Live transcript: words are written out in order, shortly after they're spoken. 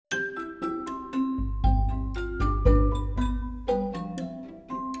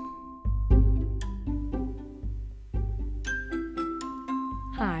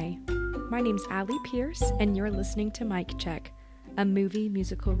My name's Allie Pierce, and you're listening to Mic Check, a movie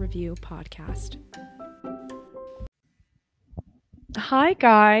musical review podcast. Hi,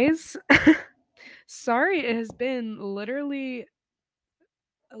 guys. Sorry, it has been literally...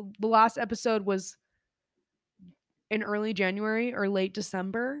 The last episode was in early January or late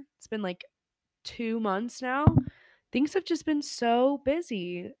December. It's been like 2 months now. Things have just been so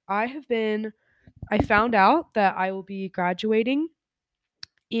busy. I found out that I will be graduating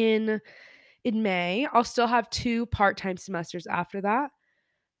in May. I'll still have 2 part-time semesters after that,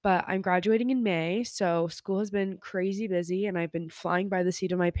 but I'm graduating in May, so school has been crazy busy and I've been flying by the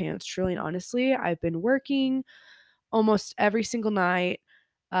seat of my pants, truly and honestly. I've been working almost every single night,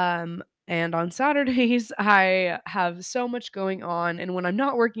 and on Saturdays I have so much going on, and when I'm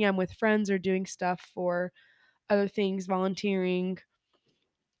not working, I'm with friends or doing stuff for other things, volunteering,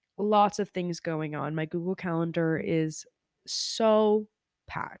 lots of things going on. My Google Calendar is so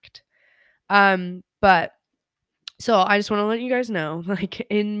packed. But so I just want to let you guys know, like,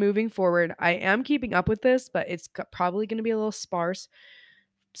 in moving forward, I am keeping up with this, but it's probably going to be a little sparse.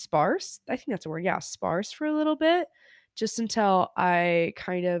 I think that's a word. Yeah, sparse for a little bit, just until I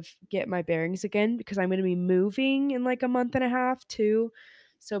kind of get my bearings again, because I'm going to be moving in like a month and a half too.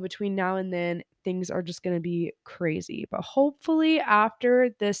 So between now and then, things are just going to be crazy. But hopefully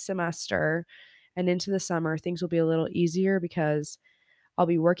after this semester and into the summer, things will be a little easier because I'll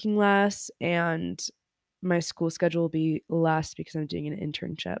be working less and my school schedule will be less because I'm doing an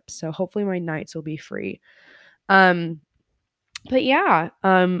internship. So hopefully my nights will be free. But yeah,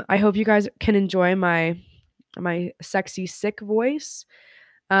 I hope you guys can enjoy my sexy sick voice.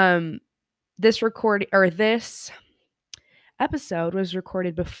 This episode was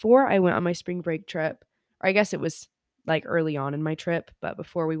recorded before I went on my spring break trip. Or I guess it was like early on in my trip, but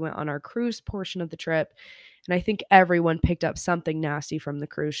before we went on our cruise portion of the trip. And I think everyone picked up something nasty from the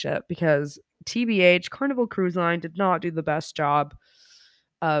cruise ship because TBH, Carnival Cruise Line, did not do the best job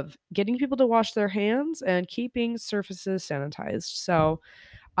of getting people to wash their hands and keeping surfaces sanitized. So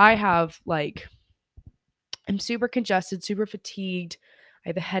I'm super congested, super fatigued. I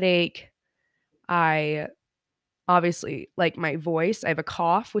have a headache. I obviously, like, my voice, I have a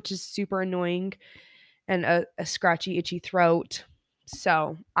cough, which is super annoying, and a scratchy, itchy throat.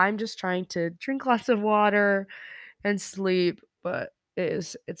 So I'm just trying to drink lots of water and sleep, but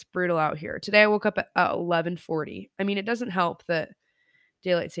it's brutal out here. Today I woke up at 11:40. I mean, it doesn't help that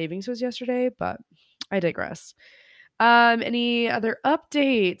daylight savings was yesterday, but I digress. Any other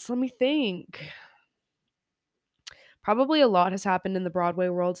updates? Let me think. Probably a lot has happened in the Broadway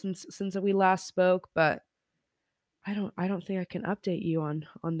world since we last spoke, but I don't think I can update you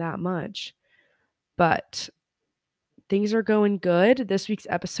on that much. But things are going good. This week's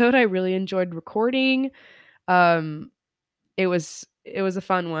episode I really enjoyed recording. It was a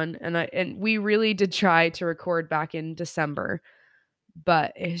fun one, and we really did try to record back in December,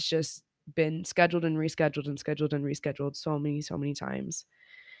 but it's just been scheduled and rescheduled and scheduled and rescheduled so many times.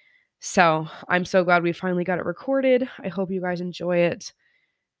 So I'm so glad we finally got it recorded. I hope you guys enjoy it.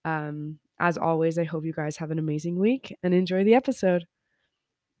 As always, I hope you guys have an amazing week and enjoy the episode.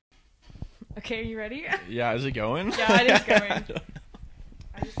 Okay, are you ready? Yeah, is it going? Yeah, it is going.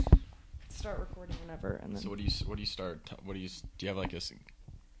 I just start recording whenever, and then. So what do you start? Do you have like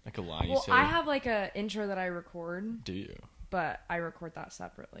a line you say? Well, I have like a intro that I record. Do you? But I record that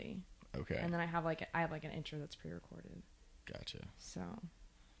separately. Okay. And then I have like an intro that's pre-recorded. Gotcha. So.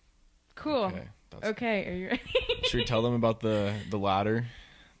 Cool. Okay, are you ready? Should we tell them about the ladder?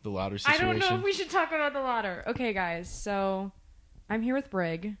 The ladder situation? I don't know if we should talk about the ladder. Okay, guys, so I'm here with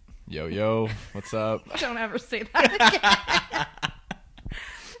Brig. Yo, what's up? Don't ever say that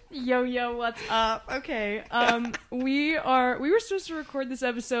again. Yo, what's up? Okay. We were supposed to record this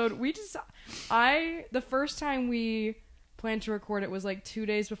episode. The first time we planned to record it was like 2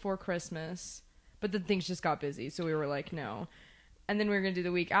 days before Christmas, but then things just got busy, so we were like, no. And then we were going to do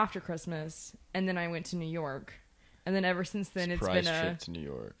the week after Christmas, and then I went to New York. And then ever since then, Surprise it's been trip to New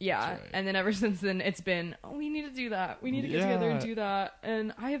York. Yeah, right. And then ever since then, it's been, we need to do that. We need to get together and do that.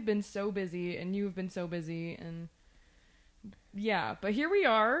 And I have been so busy, and you have been so busy, and yeah. But here we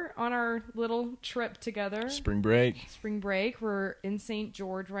are on our little trip together. Spring break. We're in St.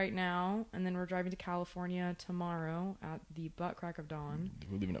 George right now, and then we're driving to California tomorrow at the butt crack of dawn.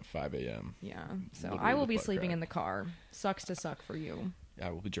 We're leaving at 5 a.m. Yeah, so literally I will be sleeping in the car. Sucks to suck for you. Yeah,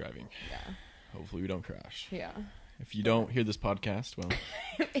 we'll be driving. Yeah. Hopefully we don't crash. Yeah. If you don't hear this podcast, well...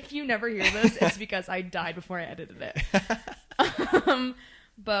 If you never hear this, it's because I died before I edited it.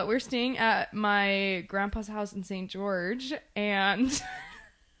 But we're staying at my grandpa's house in St. George, and...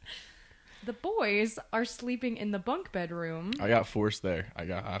 The boys are sleeping in the bunk bedroom. I got forced there.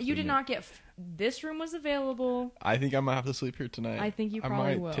 You did not get... This room was available. I think I might have to sleep here tonight. I think you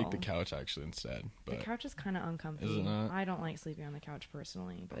probably will. I might take the couch actually instead. But the couch is kind of uncomfortable. Is it not? I don't like sleeping on the couch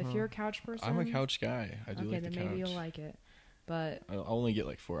personally. But if you're a couch person... I'm a couch guy. I do like the couch. Okay, then maybe you'll like it. But... I'll only get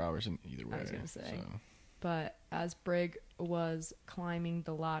like 4 hours in either way. I was going to say. So. But as Brig was climbing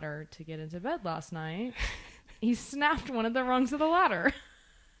the ladder to get into bed last night, he snapped one of the rungs of the ladder.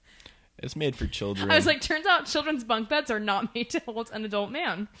 It's made for children. I was like, turns out children's bunk beds are not made to hold an adult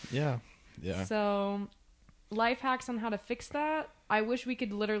man. Yeah. So, life hacks on how to fix that. I wish we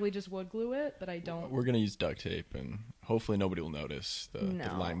could literally just wood glue it, but I don't. We're going to use duct tape, and hopefully nobody will notice the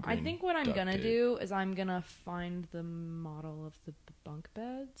lime green. I think what I'm going to do is I'm going to find the model of the bunk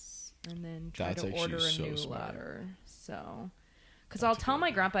beds and then try to order a new ladder. So, because I'll tell my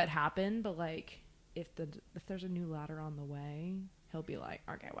grandpa it happened, but like, if there's a new ladder on the way... He'll be like,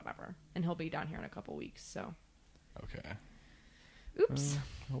 okay, whatever. And he'll be down here in a couple weeks, so. Okay. Oops.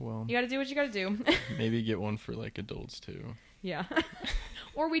 Oh, well. You gotta do what you gotta do. Maybe get one for, like, adults, too. Yeah.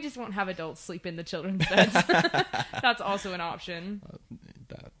 Or we just won't have adults sleep in the children's beds. That's also an option.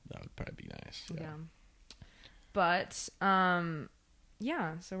 That would probably be nice. Yeah. But,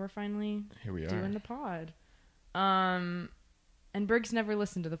 yeah, so we're finally doing the pod. And Briggs never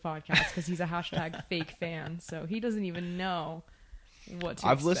listened to the podcast because he's a hashtag fake fan, so he doesn't even know what to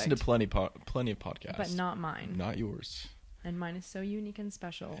I've listened to plenty of podcasts. But not mine. Not yours. And mine is so unique and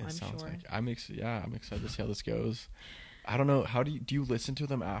special, I'm sure. Like, I'm excited to see how this goes. I don't know, how do you listen to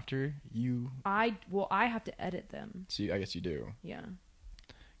them after you... I have to edit them. So I guess you do. Yeah.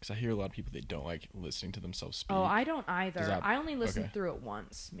 Because I hear a lot of people, they don't like listening to themselves speak. Oh, I don't either. I only listened through it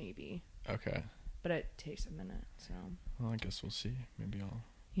once, maybe. Okay. But it takes a minute, so... Well, I guess we'll see. Maybe I'll...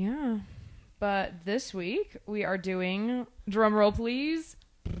 Yeah. But this week, we are doing... Drum roll, please.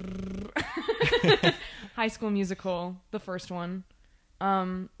 High School Musical, the first one.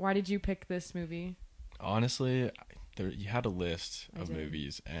 Why did you pick this movie? Honestly, you had a list of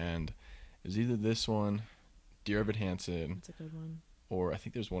movies, and it was either this one, Dear Evan Hansen... That's a good one. Or I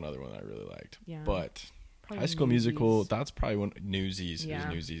think there's one other one I really liked. Yeah. But probably High School Musical, that's probably one... Newsies. Yeah. It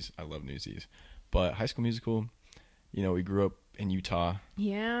was Newsies. I love Newsies. But High School Musical... You know, we grew up in Utah.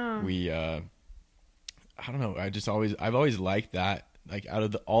 Yeah. We, I don't know. I've always liked that. Like, out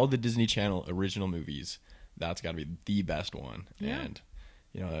of all the Disney Channel original movies, that's got to be the best one. Yeah. And,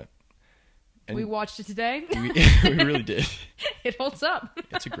 you know, we watched it today. We really did. It holds up.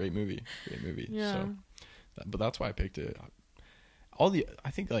 It's a great movie. Yeah. So, but that's why I picked it. I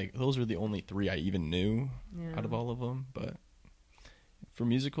think, like, those were the only three I even knew out of all of them. But for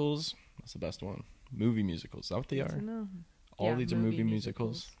musicals, that's the best one. Movie musicals. Is that what they are? All these are movie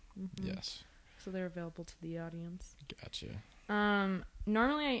musicals. Mm-hmm. Yes. So they're available to the audience. Gotcha.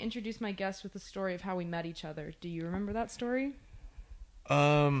 Normally I introduce my guests with the story of how we met each other. Do you remember that story?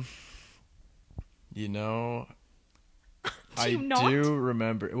 You know, I do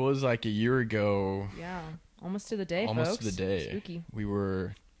remember. It was like a year ago. Yeah. Almost to the day, Almost folks. to the day. Spooky. We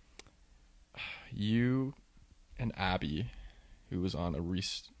were... You and Abby, who was on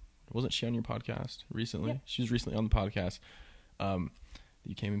wasn't she on your podcast recently? Yep. She was recently on the podcast.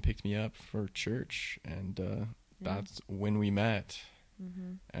 You came and picked me up for church, and that's when we met.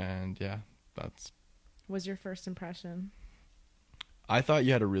 Mm-hmm. And that's... Was your first impression? I thought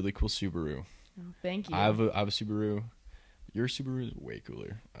you had a really cool Subaru. Oh, thank you. I have a Subaru. Your Subaru is way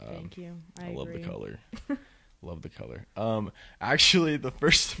cooler. Thank you. I love the color. Love the color. Actually,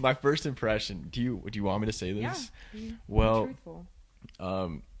 my first impression. Do you want me to say this? Yeah. Well, truthful.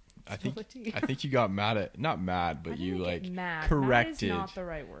 I think you got not mad, but you like mad. corrected. Mad is not the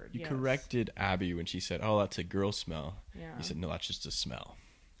right word. You corrected Abby when she said, "Oh, that's a girl smell." Yeah. You said, "No, that's just a smell."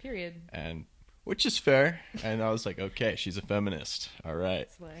 Period. And which is fair. And I was like, "Okay, she's a feminist. All right."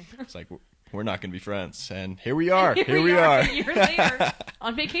 It's like we're not gonna be friends, and here we are. Here we are. A year later,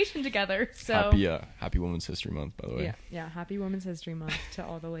 on vacation together. So happy Women's History Month, by the way. Yeah. Happy Women's History Month to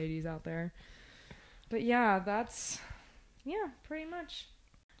all the ladies out there. But yeah, that's pretty much.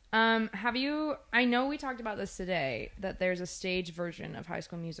 I know we talked about this today, that there's a stage version of High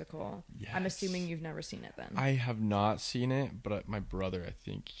School Musical. Yes. I'm assuming you've never seen it then. I have not seen it, but my brother, I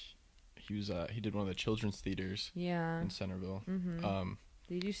think he did one of the children's theaters in Centerville. Mm-hmm.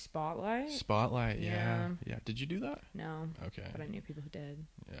 Did you do Spotlight? Spotlight, yeah. Did you do that? No. Okay. But I knew people who did.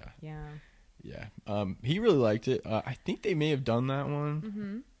 Yeah. He really liked it. I think they may have done that one.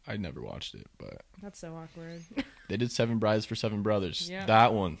 Mm-hmm. I never watched it, but... That's so awkward. They did Seven Brides for Seven Brothers. Yeah.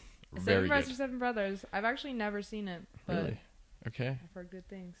 That one, very good. 7 Brides for 7 Brothers. I've actually never seen it, but... Really? Okay. I've heard good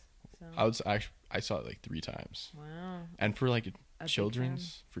things, so... I saw it like 3 times. Wow. And for like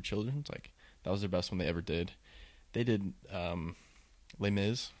children's, like That was their best one they ever did. They did Les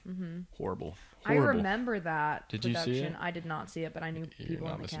Mis. Horrible. I remember that production. Did you see it? I did not see it, but I knew people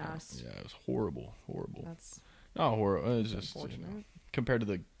in the cast. Yeah, it was horrible. That's not horrible. It was just compared to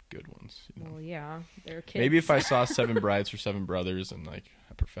the good ones. Well, yeah, they're kids. Maybe if I saw Seven Brides or Seven Brothers in like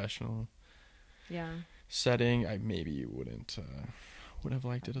a professional setting, I maybe wouldn't would have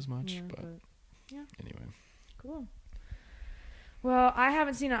liked it as much. Yeah, but anyway, cool. Well, I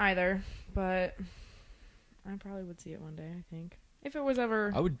haven't seen it either, but I probably would see it one day. I think if it was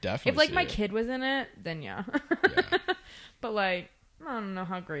ever, I would definitely. If like my kid was in it, then yeah. But like, I don't know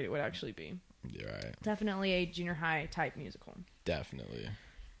how great it would actually be. You're right. Definitely a junior high type musical. Definitely.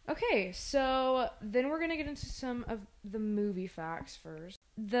 Okay, so then we're going to get into some of the movie facts first.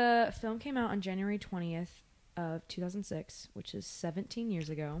 The film came out on January 20th of 2006, which is 17 years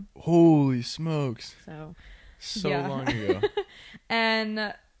ago. Holy smokes. So long ago.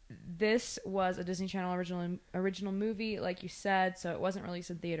 And this was a Disney Channel original movie, like you said, so it wasn't released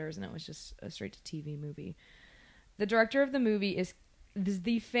in theaters, and it was just a straight-to-TV movie. The director of the movie is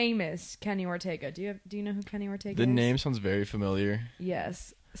the famous Kenny Ortega. Do you know who Kenny Ortega is? The name sounds very familiar.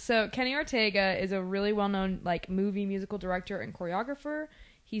 Yes. So Kenny Ortega is a really well-known like movie musical director and choreographer.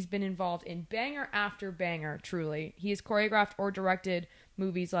 He's been involved in banger after banger, truly. He has choreographed or directed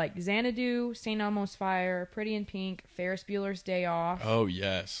movies like Xanadu, St. Elmo's Fire, Pretty in Pink, Ferris Bueller's Day Off. Oh,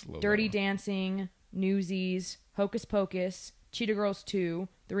 yes. Dirty Dancing, Newsies, Hocus Pocus, Cheetah Girls 2,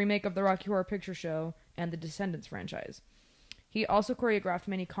 the remake of the Rocky Horror Picture Show, and the Descendants franchise. He also choreographed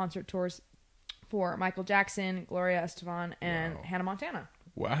many concert tours for Michael Jackson, Gloria Estefan, and Hannah Montana.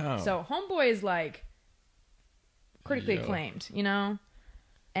 Wow. So Homeboy is like critically acclaimed, you know?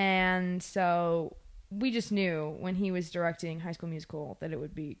 And so we just knew when he was directing High School Musical that it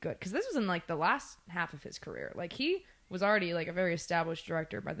would be good. Because this was in like the last half of his career. Like he was already like a very established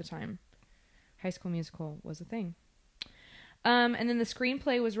director by the time High School Musical was a thing. And then the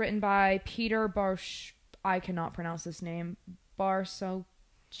screenplay was written by Peter I cannot pronounce this name.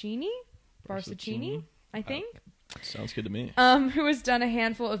 Barsocchini, I think. Sounds good to me. Who has done a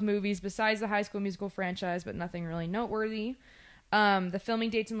handful of movies besides the High School Musical franchise, but nothing really noteworthy. The filming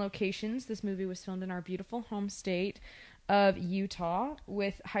dates and locations. This movie was filmed in our beautiful home state of Utah,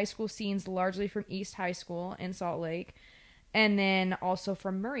 with high school scenes largely from East High School in Salt Lake, and then also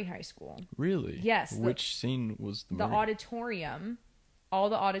from Murray High School. Really? Yes. Which scene was the Murray? Auditorium. All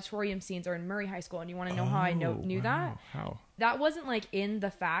the auditorium scenes are in Murray High School, and you want to know how I knew that? How? That wasn't like in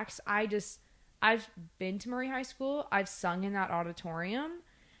the facts. I've been to Murray High School. I've sung in that auditorium.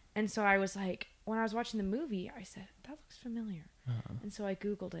 And so I was like, when I was watching the movie, I said, that looks familiar. Uh-huh. And so I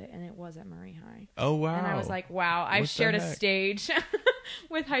Googled it, and it was at Murray High. Oh, wow. And I was like, wow, I've shared a stage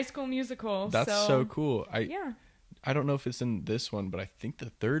with High School Musical. That's so cool. I don't know if it's in this one, but I think the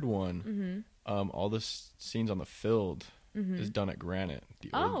third one, all the scenes on the field is done at Granite, the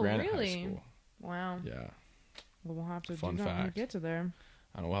old Granite High School. Wow. Yeah. Well, we'll have to Fun do that fact. when we get to there.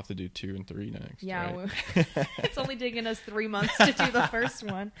 I don't know, we'll have to do 2 and 3 next. Yeah. Right? It's only taken us 3 months to do the first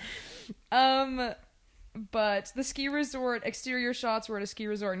one. But the ski resort exterior shots were at a ski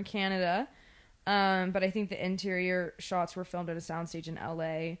resort in Canada. But I think the interior shots were filmed at a soundstage in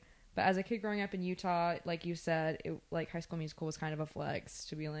LA. But as a kid growing up in Utah, like you said, High School Musical was kind of a flex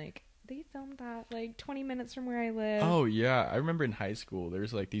to be like, they filmed that like 20 minutes from where I live. Oh, yeah. I remember in high school,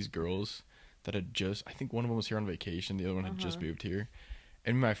 there's like these girls that had I think one of them was here on vacation. The other one had just moved here.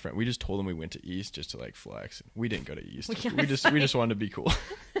 And my friend, we just told them we went to East just to like flex. We didn't go to East. We just wanted to be cool.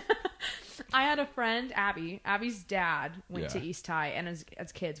 I had a friend, Abby. Abby's dad went to East High, and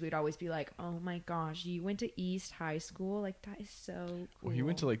as kids, we'd always be like, "Oh my gosh, you went to East High School? Like that is so cool." Well, he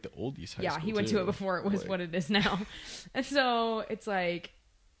went to like the old East High School. Yeah, he went to it before it was what it is now. And so it's like,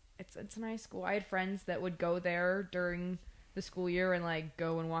 it's a nice school. I had friends that would go there during the school year and like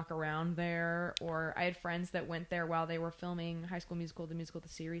go and walk around there, or I had friends that went there while they were filming High School Musical, the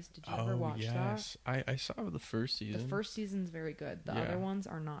series. Did you ever watch that? I saw the first season. The first season's very good. The other ones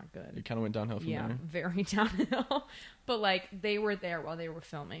are not good. It kind of went downhill from there. Yeah, very downhill. But like they were there while they were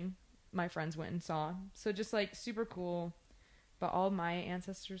filming. My friends went and saw. So just like super cool. But all my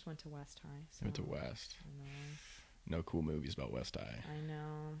ancestors went to West High. So. They went to West. I know. No cool movies about West High. I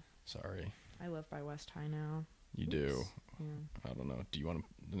know. Sorry. I live by West High now. You do. Yeah. I don't know. Do you want to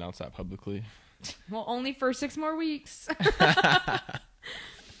announce that publicly? Well, only for 6 more weeks. The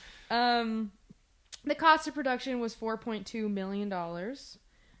cost of production was $4.2 million.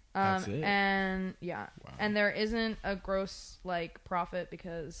 That's it. And and there isn't a gross like profit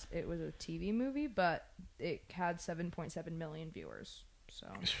because it was a TV movie, but it had 7.7 million viewers. So,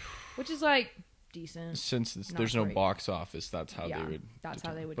 which is like decent. Since there's no box office, that's how they would. That's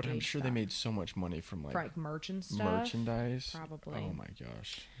how they would. But I'm sure they made so much money from like merch and stuff. Merchandise. Probably. Oh my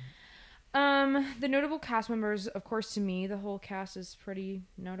gosh. The notable cast members, of course, to me, the whole cast is pretty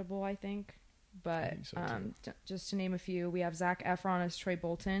notable, I think. But just to name a few, we have Zac Efron as Troy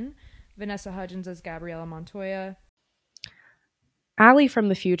Bolton, Vanessa Hudgens as Gabriella Montoya, Allie from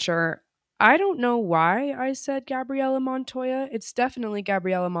the future. I don't know why I said Gabriella Montoya. It's definitely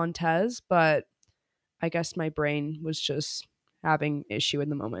Gabriella Montez, but I guess my brain was just having issue in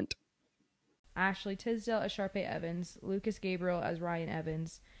the moment. Ashley Tisdale as Sharpay Evans, Lucas Gabriel as Ryan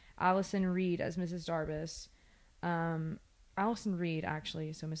Evans, Allison Reed as Mrs. Darbus. Allison Reed,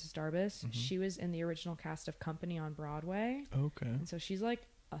 actually, so Mrs. Darbus, she was in the original cast of Company on Broadway. Okay. And so she's like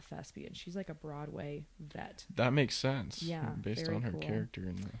a thespian. She's like a Broadway vet. That makes sense. Yeah. Based on her character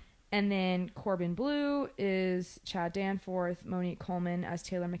in the... And then Corbin Blue is Chad Danforth, Monique Coleman as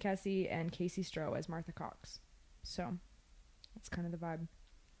Taylor McKessie, and Casey Stroh as Martha Cox. So that's kind of the vibe.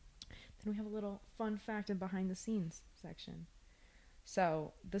 Then we have a little fun fact and behind the scenes section.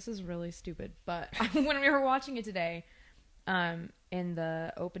 So this is really stupid, but when we were watching it today, in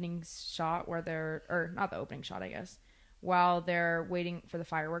the opening shot or not the opening shot, I guess, while they're waiting for the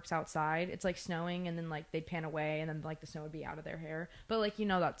fireworks outside, it's like snowing, and then like they'd pan away, and then like the snow would be out of their hair. But like,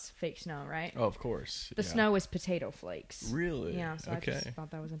 that's fake snow, right? Oh, of course. The snow is potato flakes. Really? Yeah. So okay. I just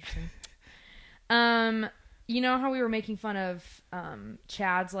thought that was interesting. You know how we were making fun of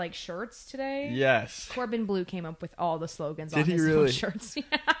Chad's like shirts today? Yes. Corbin Blue came up with all the slogans on his really? Shirts. Yeah.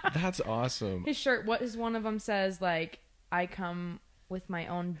 That's awesome. His shirt, one of them says like, I come with my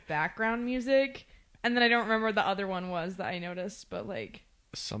own background music. And then I don't remember what the other one was that I noticed, but like...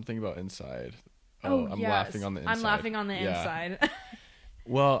 Something about inside. I'm laughing on the inside. I'm laughing on the inside.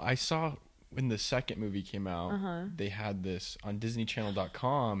 Well, I saw when the second movie came out, they had this on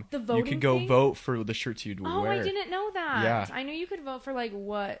DisneyChannel.com. The voting You could go thing? vote for the shirts you'd wear. Oh, I didn't know that. Yeah. I knew you could vote for like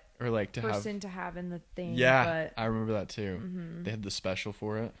what or like to have in the thing. Yeah, but... I remember that too. They had the special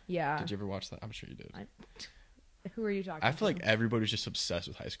for it. Yeah. Did you ever watch that? I'm sure you did. Who are you talking to? I feel like everybody was just obsessed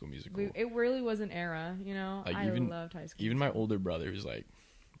with High School Musical. It really was an era, Like I loved High School Even Musical. My older brother, who's like...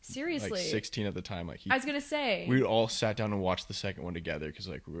 Seriously? Like 16 at the time. Like I was going to say. We all sat down and watched the second one together because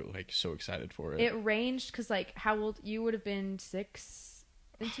like we were like so excited for it. It ranged because like how old... You would have been 6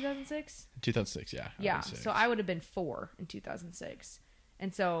 in 2006? 2006, yeah. Yeah, so I would have been 4 in 2006.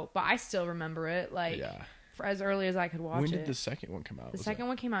 And so... But I still remember it like... Yeah. For as early as I could watch it. When did the second one come out? The second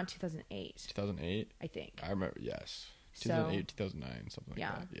one came out in 2008. 2008? I think. I remember, yes. 2008, 2009, something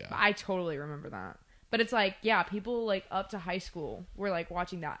like that. Yeah. I totally remember that. But it's like, yeah, people like up to high school were like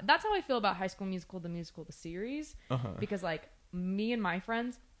watching that. That's how I feel about High School Musical, the series. Because like me and my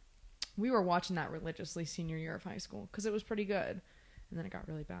friends, we were watching that religiously senior year of high school because it was pretty good. And then it got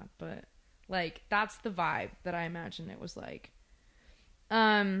really bad. But like, that's the vibe that I imagine it was like.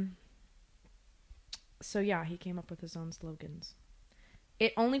 So yeah, he came up with his own slogans.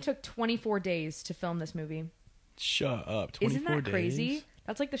 It only took 24 days to film this movie. Shut up. 24 Isn't that days? crazy?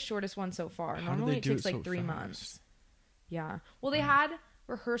 That's like the shortest one so far. How Normally it takes so like 3 fast? months. Yeah. Well, they had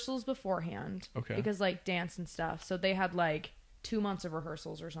rehearsals beforehand. Okay. Because like dance and stuff. So they had like 2 months of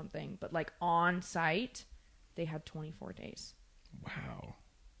rehearsals or something. But like on site, they had 24 days. Wow.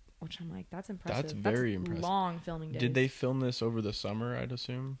 Which I'm like, that's impressive. That's very impressive. Long filming days. Did they film this over the summer, I'd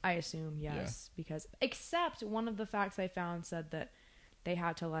assume? I assume, yes. Yeah. Because, except one of the facts I found said that they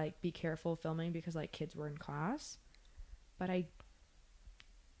had to like be careful filming because like kids were in class. But I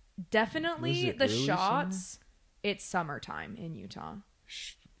definitely the shots summer? It's summertime in Utah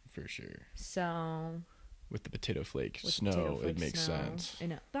for sure. So with the potato flake snow, it makes sense.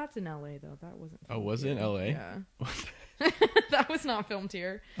 That's in LA though. That wasn't. Oh, was it in LA? Yeah. That was not filmed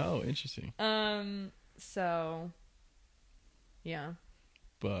here. Oh, interesting. So yeah.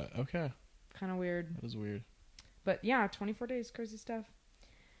 But okay. Kind of weird. That was weird. But yeah, 24 days, crazy stuff.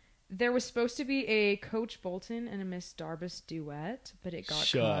 There was supposed to be a Coach Bolton and a Miss Darbus duet, but it got cut.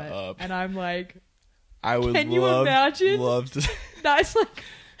 Shut up. And I'm like, can you imagine? Love to. That's like,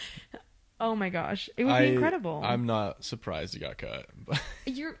 oh my gosh, it would be incredible. I'm not surprised it got cut. But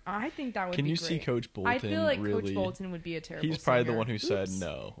I think that would be Can you great. See Coach Bolton? I feel like really, Coach Bolton would be a terrible He's probably singer. the one who said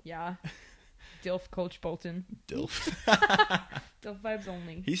no. Yeah. Dilf Coach Bolton. Dilf. Dilf vibes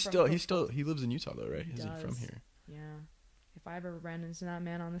only. He lives in Utah though, right? He's from here. Yeah. If I ever ran into that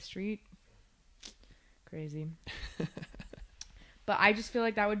man on the street, crazy. But I just feel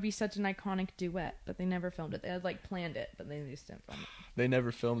like that would be such an iconic duet, but they never filmed it. They had like planned it, but they just didn't film it. They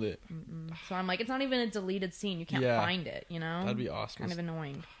never filmed it. So I'm like, it's not even a deleted scene. You can't find it, That'd be awesome. Kind of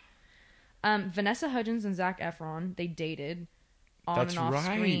annoying. Vanessa Hudgens and Zac Efron, they dated. on and off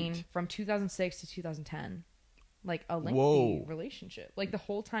screen from 2006 to 2010. Like a lengthy relationship. Like the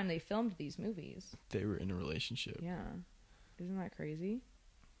whole time they filmed these movies. They were in a relationship. Yeah. Isn't that crazy?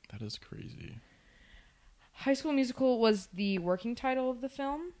 That is crazy. High School Musical was the working title of the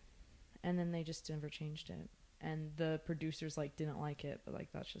film, and then they just never changed it. And the producers like didn't like it, but like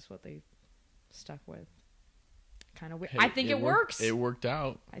that's just what they stuck with. Kind of weird. Hey, I think it works. It worked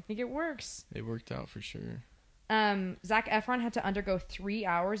out. I think it works. It worked out for sure. Zac Efron had to undergo 3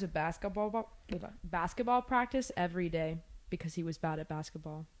 hours of basketball practice every day because he was bad at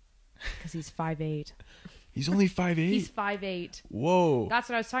basketball. Because he's 5'8". He's only 5'8"? He's 5'8". Whoa. That's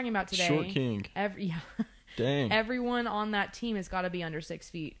what I was talking about today. Short king. Dang. Everyone on that team has got to be under 6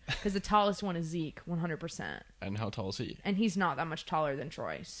 feet. Because the tallest one is Zeke, 100%. And how tall is he? And he's not that much taller than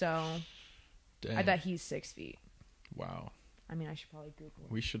Troy. So dang. I bet he's 6 feet. Wow. I mean, I should probably Google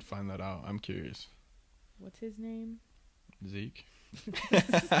it. We should find that out. I'm curious. What's his name? Zeke.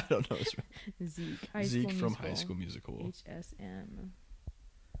 I don't know. Zeke. Zeke from High School Musical. HSM.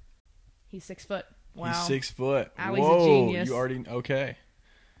 He's 6 foot. Wow. He's 6 foot. Allie's a genius. You already okay.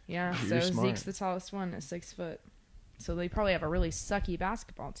 Yeah. You're so smart. Zeke's the tallest one at 6 foot. So they probably have a really sucky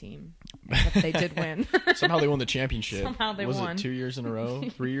basketball team. But they did win. Somehow they won the championship. Somehow they won. Was it 2 years in a row?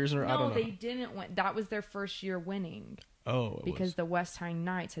 3 years in a row? No, I don't know. they didn't win. That was their first year winning. Oh, because the West High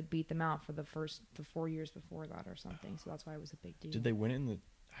Knights had beat them out for the 4 years before that or something. So that's why it was a big deal. Did they win it in the?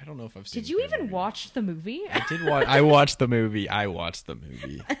 I don't know if I've seen. Did you even watch the movie? I did watch. I watched the movie.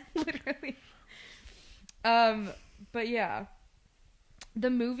 Literally. But yeah, the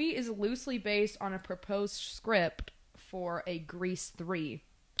movie is loosely based on a proposed script for a Grease 3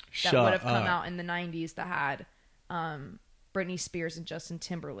 that would have come out in the 90s that had Britney Spears and Justin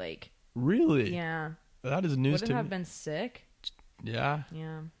Timberlake. Really? Yeah. That is news to me. Wouldn't it have been sick? Yeah.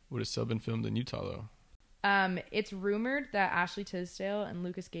 Yeah. Would have still been filmed in Utah though. It's rumored that Ashley Tisdale and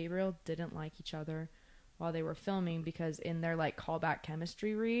Lucas Gabriel didn't like each other while they were filming because in their like callback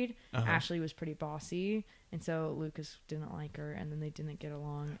chemistry read, Ashley was pretty bossy, and so Lucas didn't like her, and then they didn't get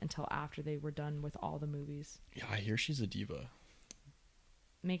along until after they were done with all the movies. Yeah, I hear she's a diva.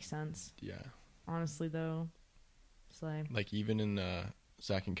 Makes sense. Yeah. Honestly, though, slay. Like even in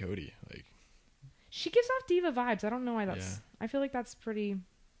Zack and Cody, like she gives off diva vibes. I don't know why that's. Yeah. I feel like that's pretty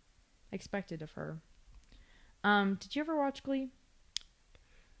expected of her. Did you ever watch Glee?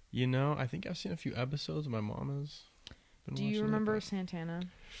 You know, I think I've seen a few episodes. My mom has been watching. Do you remember Santana?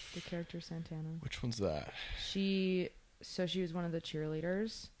 The character Santana? Which one's that? She was one of the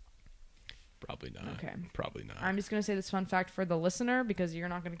cheerleaders. Probably not. Okay. Probably not. I'm just going to say this fun fact for the listener because you're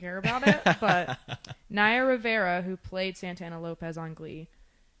not going to care about it. But Naya Rivera, who played Santana Lopez on Glee,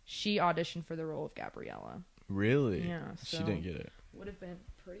 she auditioned for the role of Gabriella. Really? Yeah. So she didn't get it. Would have been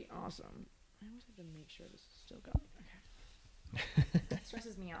pretty awesome. I always have to make sure this is still going. Okay. It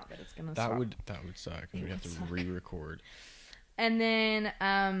stresses me out that it's going to stop. That would suck. We'd have to re-record. And then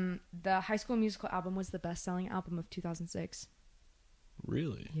the High School Musical album was the best-selling album of 2006.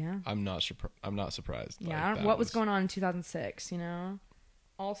 Really? Yeah. I'm not surprised. Yeah. What was going on in 2006? You know.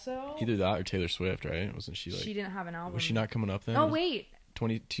 Also. Either that or Taylor Swift, right? Wasn't she like? She didn't have an album. Was she not coming up then? Oh wait.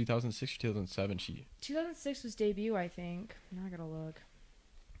 2006 or 2007? 2006 was debut, I think. Now I gotta look.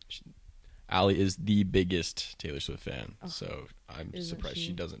 Allie is the biggest Taylor Swift fan, so I'm surprised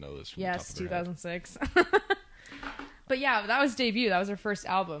she doesn't know this. From yes, the top of her 2006. But yeah, that was debut. That was her first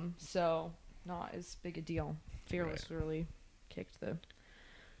album, so not as big a deal. Fearless really kicked the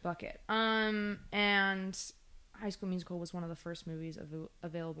bucket. And High School Musical was one of the first movies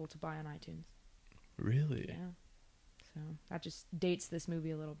available to buy on iTunes. Really? Yeah. So that just dates this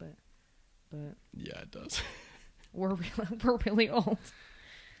movie a little bit, but yeah, it does. we're really old.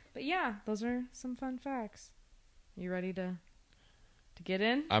 But yeah, those are some fun facts. You ready to get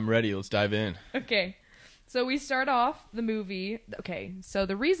in? I'm ready. Let's dive in. Okay. So we start off the movie. Okay. So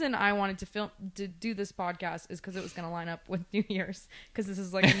the reason I wanted to do this podcast is because it was going to line up with New Year's, because this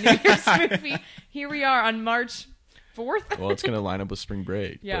is like a New Year's movie. Here we are on March 4th. Well, it's going to line up with spring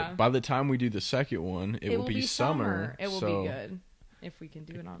break. Yeah. But by the time we do the second one, it will be summer. It will be good if we can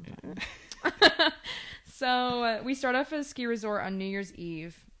do it on time. So we start off at a ski resort on New Year's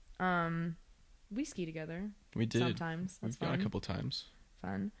Eve. We ski together. We did. Sometimes. That's We've gone a couple times.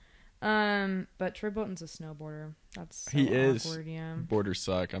 Fun. But Troy Bolton's a snowboarder. That's so he awkward, is. Yeah. Borders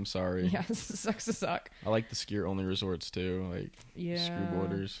suck. I'm sorry. Yeah, sucks to suck. I like the skier only resorts too. Like screw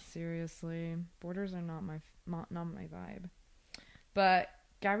borders. Seriously, borders are not my vibe. But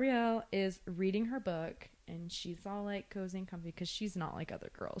Gabrielle is reading her book, and she's all like cozy and comfy because she's not like other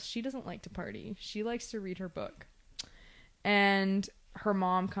girls. She doesn't like to party. She likes to read her book. And her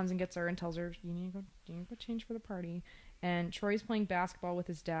mom comes and gets her and tells her, you need to go change for the party. and Troy's playing basketball with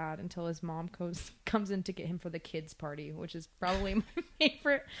his dad until his mom comes in to get him for the kids party, which is probably my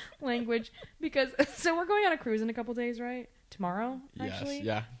favorite language because so we're going on a cruise in a couple days, right? Tomorrow, actually. Yes,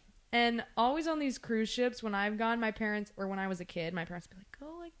 yeah. And always on these cruise ships, when I've gone, my parents, or when I was a kid, my parents would be like,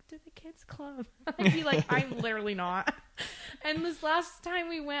 go like to the kids club. I'd be like, I'm literally not. And this last time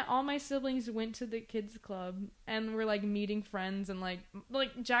we went, all my siblings went to the kids club and we're like meeting friends, and like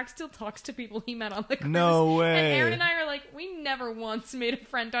Jack still talks to people he met on the cruise. No way. And Aaron and I are like, we never once made a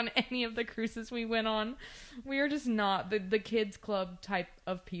friend on any of the cruises we went on. We are just not the kids club type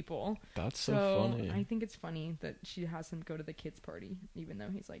of people. That's so funny. I think it's funny that she has him go to the kids party, even though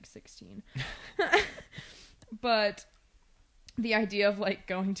he's like 16. But the idea of like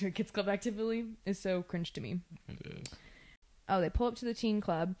going to a kids club activity is so cringe to me. It is. Oh, they pull up to the teen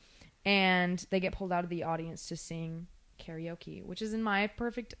club and they get pulled out of the audience to sing karaoke, which is, in my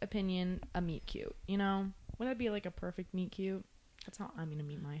perfect opinion, a meet cute. You know, would that be like a perfect meet cute? That's how I'm gonna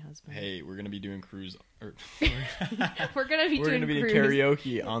meet my husband. Hey, we're gonna be doing cruise. We're gonna be doing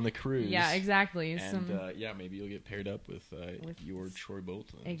karaoke on the cruise. Yeah, exactly. And yeah, maybe you'll get paired up with your Troy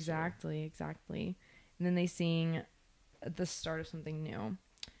Bolton. Exactly. And then they sing the start of something new.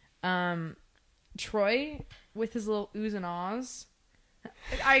 Troy with his little oohs and ahs.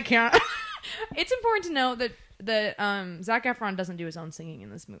 I can't. It's important to note that Zac Efron doesn't do his own singing in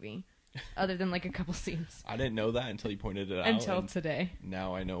this movie, other than like a couple scenes. I didn't know that until you pointed it out. Until today.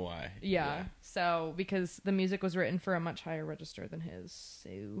 Now I know why. Yeah. So because the music was written for a much higher register than his,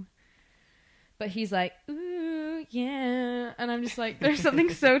 so. But he's like, ooh, yeah, and I'm just like, there's something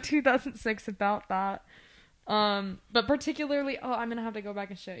so 2006 about that. But particularly, I'm gonna have to go back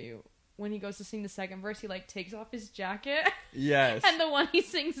and show you. When he goes to sing the second verse, he like takes off his jacket. Yes. And the one he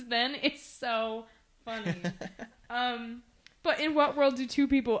sings then is so funny. But in what world do two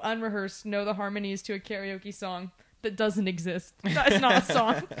people unrehearsed know the harmonies to a karaoke song that doesn't exist? That is not a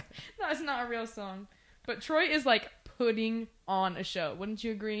song. That is not a real song. But Troy is like putting on a show. Wouldn't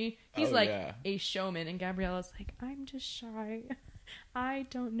you agree? He's a showman, and Gabriella's like, I'm just shy. I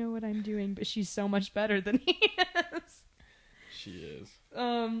don't know what I'm doing, but she's so much better than he is. She is.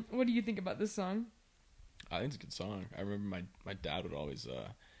 What do you think about this song? I think it's a good song. I remember my dad would always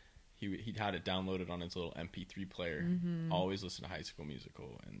he had it downloaded on his little MP3 player. Mm-hmm. Always listen to High School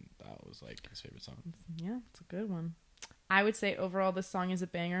Musical, and that was like his favorite song. Yeah, it's a good one. I would say overall this song is a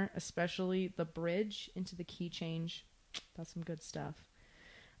banger, especially the bridge into the key change. That's some good stuff.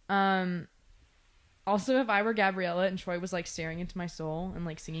 Also, if I were Gabriella and Troy was like staring into my soul and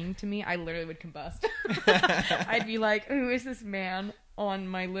like singing to me, I literally would combust. I'd be like, who is this man on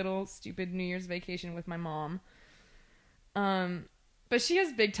my little stupid New Year's vacation with my mom? But she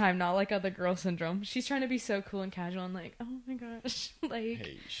has big time, not like other girl syndrome. She's trying to be so cool and casual and like, oh my gosh. Like,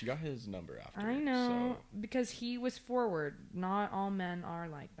 hey, she got his number after. I know, because he was forward. Not all men are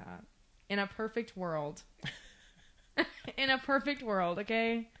like that. In a perfect world. In a perfect world,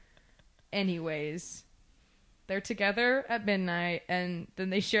 okay? Anyways, they're together at midnight, and then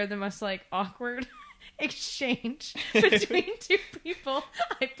they share the most like awkward exchange between two people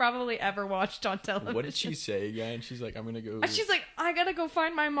I probably ever watched on television. What did she say again? She's like, I'm gonna go. She's like, I gotta go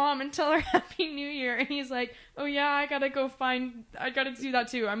find my mom and tell her Happy New Year. And he's like, oh yeah, I gotta do that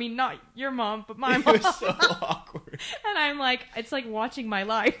too. I mean, not your mom, but my mom. It was so awkward. And I'm like, it's like watching my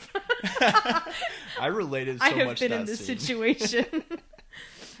life. I related so much to that I have been in this situation.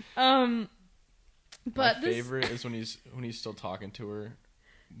 But my favorite is when he's still talking to her,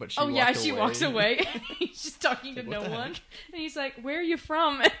 but she walks away. He's just talking to no one, and he's like, "Where are you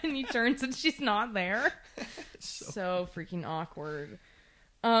from?" And he turns, and she's not there. So freaking awkward.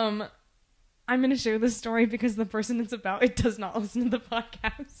 I'm gonna share this story because the person it's about does not listen to the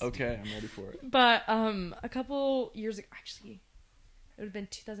podcast. Okay, I'm ready for it. But a couple years ago, actually, it would have been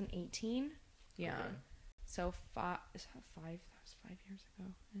 2018. Yeah. Okay. So That was 5 years ago.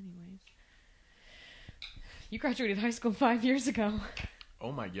 Anyways. You graduated high school 5 years ago.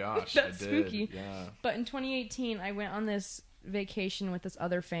 Oh my gosh. That's I did. Spooky. Yeah. But in 2018, I went on this vacation with this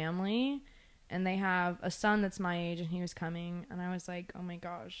other family, and they have a son that's my age, and he was coming, and I was like, oh my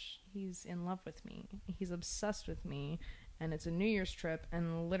gosh, he's in love with me. He's obsessed with me. And it's a New Year's trip,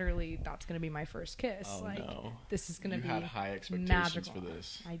 and literally that's going to be my first kiss. Oh, like, no. This is going to be You had high expectations magical. for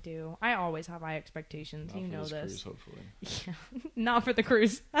this. I do. I always have high expectations. Not you for know this this. Cruise, hopefully. Yeah. Not for the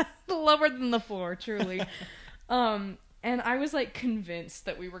cruise. Lower than the floor, truly. And I was like convinced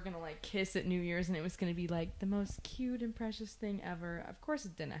that we were going to like kiss at New Year's, and it was going to be like the most cute and precious thing ever. Of course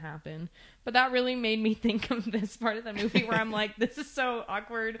it didn't happen. But that really made me think of this part of the movie where I'm like, this is so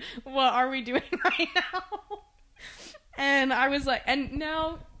awkward. What are we doing right now? And I was like, and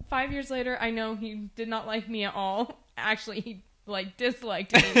now 5 years later, I know he did not like me at all. actually he like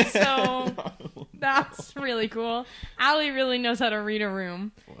disliked me. So that's really cool. Allie really knows how to read a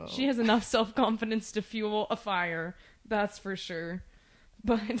room. Wow. She has enough self-confidence to fuel a fire. That's for sure.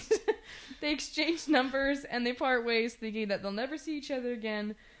 But they exchange numbers and they part ways, thinking that they'll never see each other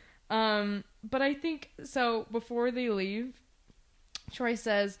again. But I think so. Before they leave, Troy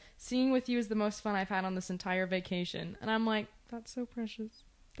says, "Seeing with you is the most fun I've had on this entire vacation." And I'm like, that's so precious.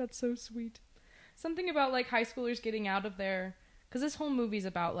 That's so sweet. Something about like high schoolers getting out of their, because this whole movie's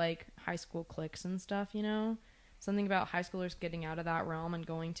about like high school cliques and stuff, you know? Something about high schoolers getting out of that realm and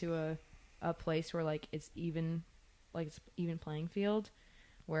going to a place where like it's even playing field,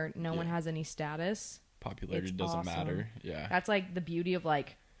 where no one has any status. Popularity doesn't matter. Yeah. That's like the beauty of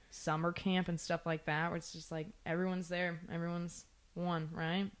like summer camp and stuff like that, where it's just like everyone's there. Everyone's one,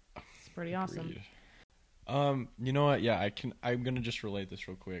 right? It's pretty awesome. You know what? Yeah, I'm going to just relate this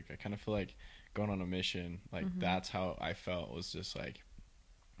real quick. I kind of feel like going on a mission, like that's how I felt, was just like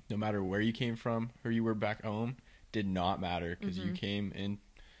no matter where you came from, who you were back home, did not matter, because you came in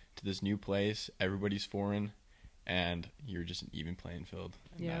to this new place, everybody's foreign, and you're just an even playing field.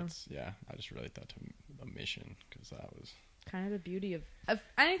 And I just relate that to a mission, because that was kind of the beauty of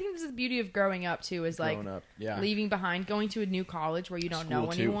I think this is the beauty of growing up too, is like leaving behind, going to a new college where you don't know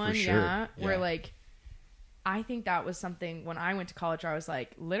anyone. Too, for sure. Where like I think that was something when I went to college, I was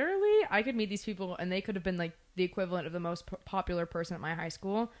like, literally, I could meet these people and they could have been like the equivalent of the most popular person at my high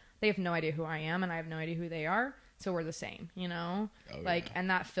school. They have no idea who I am and I have no idea who they are. So we're the same, you know? And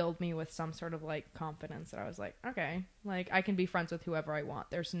that filled me with some sort of like confidence that I was like, okay, like I can be friends with whoever I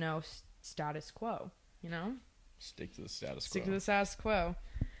want. There's no status quo, you know? Stick to the status quo. Stick to the status quo.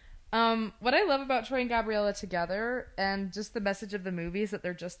 What I love about Troy and Gabriella together, and just the message of the movie, is that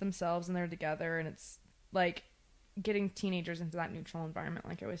they're just themselves and they're together, and it's like getting teenagers into that neutral environment,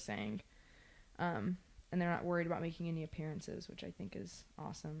 like I was saying. And they're not worried about making any appearances, which I think is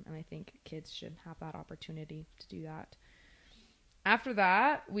awesome. And I think kids should have that opportunity to do that. After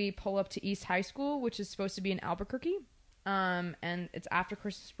that, we pull up to East High School, which is supposed to be in Albuquerque. And it's after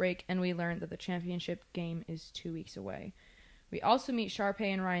Christmas break, and we learn that the championship game is 2 weeks away. We also meet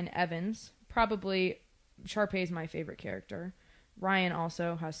Sharpay and Ryan Evans. Probably Sharpay is my favorite character. Ryan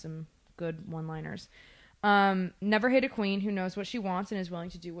also has some good one-liners. Never hate a queen who knows what she wants and is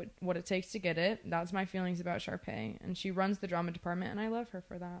willing to do what it takes to get it. That's my feelings about Sharpay. And she runs the drama department, and I love her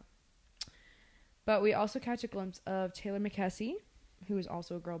for that. But we also catch a glimpse of Taylor McKessie, who is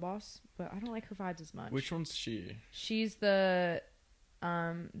also a girl boss, but I don't like her vibes as much. Which one's she? She's the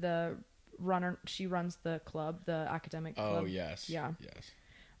runner. She runs the club, the academic club. Oh, yes. Yeah. Yes.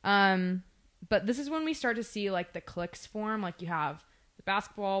 But this is when we start to see like the cliques form. Like you have the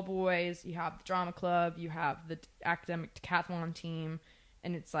basketball boys, you have the drama club, you have the academic decathlon team,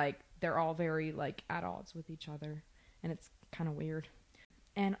 and it's like they're all very like at odds with each other, and it's kind of weird.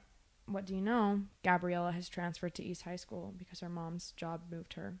 And what do you know? Gabriella has transferred to East High School because her mom's job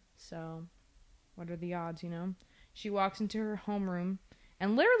moved her. So what are the odds, you know? She walks into her homeroom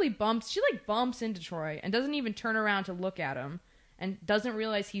and literally bumps into Troy and doesn't even turn around to look at him, and doesn't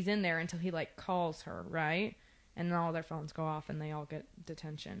realize he's in there until he like calls her, right? And then all their phones go off and they all get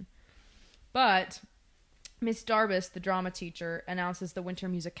detention. But Miss Darbus, the drama teacher, announces the winter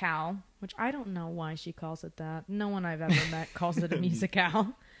musicale, which I don't know why she calls it that. No one I've ever met calls it a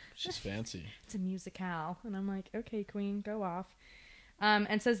musicale. She's fancy. It's a musicale. And I'm like, okay, queen, go off.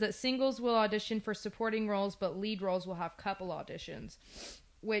 And says that singles will audition for supporting roles, but lead roles will have couple auditions.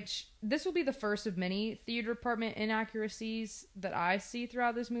 Which, this will be the first of many theater department inaccuracies that I see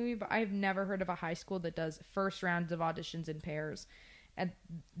throughout this movie, but I've never heard of a high school that does first rounds of auditions in pairs. And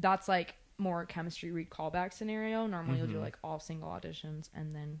that's like more chemistry read callback scenario. Normally you'll do like all single auditions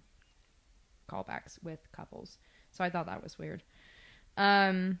and then callbacks with couples. So I thought that was weird.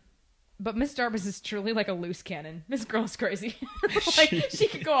 But Miss Darbus is truly like a loose cannon. This girl's crazy. Like she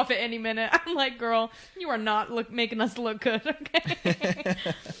could go off at any minute. I'm like, girl, you are not making us look good, okay?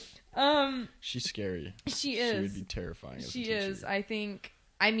 She's scary. She is. She would be terrifying as a teacher. She is.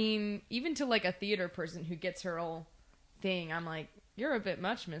 I mean, even to like a theater person who gets her whole thing, I'm like, you're a bit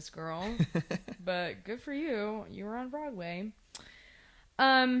much, Miss Girl. But good for you. You were on Broadway.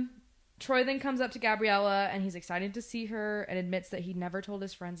 Troy then comes up to Gabriella, and he's excited to see her and admits that he never told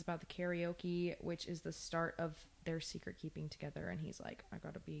his friends about the karaoke, which is the start of their secret keeping together. And he's like, I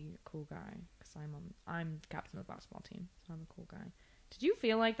gotta be a cool guy because I'm captain of the basketball team, so I'm a cool guy. Did you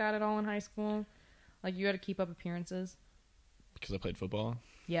feel like that at all in high school? Like you had to keep up appearances? Because I played football?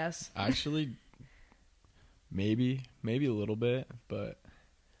 Yes. Actually, maybe a little bit, but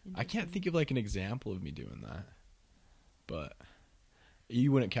I can't think of like an example of me doing that. But you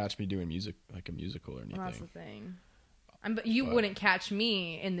wouldn't catch me doing music, like a musical or anything. Well, that's the thing. But you wouldn't catch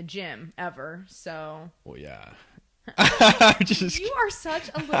me in the gym ever, so. Well, yeah. You are such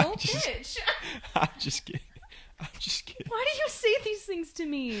a little bitch. I'm just kidding. Why do you say these things to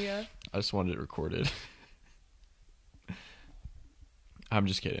me? I just wanted it recorded. I'm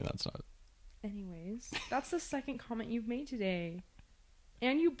just kidding. That's not. Anyways, that's the second comment you've made today.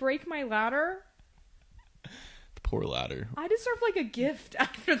 And you break my ladder? The poor ladder. I deserve like a gift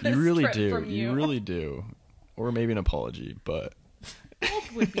after this You really trip do. from you. You really do. Or maybe an apology, but...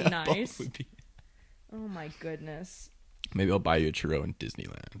 Both would be nice. Both would be... Oh my goodness. Maybe I'll buy you a churro in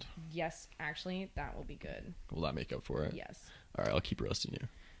Disneyland. Yes, actually, that will be good. Will that make up for it? Yes. All right, I'll keep roasting you.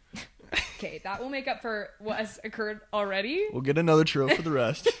 Okay, that will make up for what has occurred already. We'll get another churro for the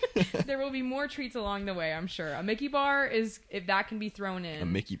rest. There will be more treats along the way, I'm sure. A Mickey bar is, if that can be thrown in. A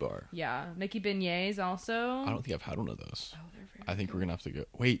Mickey bar. Yeah. Mickey beignets also. I don't think I've had one of those. Oh, they're very I think good. we're going to have to go.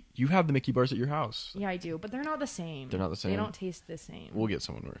 Wait, you have the Mickey bars at your house. Yeah, I do, but they're not the same. They're not the same? They don't taste the same. We'll get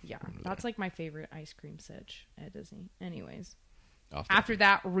someone. Yeah, that's like my favorite ice cream sitch at Disney. Anyways. After After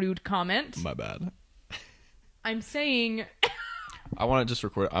that rude comment. My bad. I'm saying... I want to just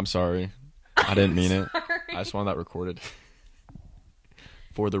record it. I'm sorry. I didn't mean it. I just want that recorded.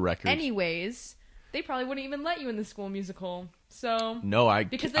 For the record. Anyways, they probably wouldn't even let you in the school musical. So... No,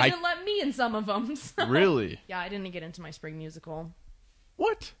 Because they didn't let me in some of them. So. Really? Yeah, I didn't get into my spring musical.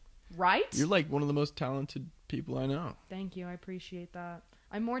 What? Right? You're like one of the most talented people I know. Thank you. I appreciate that.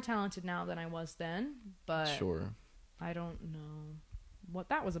 I'm more talented now than I was then, but... Sure. I don't know what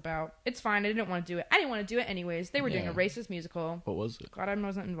that was about. It's fine. I didn't want to do it. I didn't want to do it anyways. They were doing a racist musical. What was it? Glad I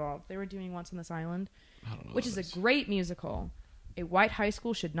wasn't involved. They were doing Once on This Island, I don't know. which is a great musical. A white high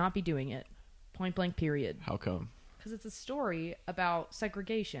school should not be doing it. Point blank, period. How come? Because it's a story about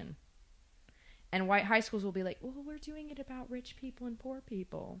segregation. And white high schools will be like, well, we're doing it about rich people and poor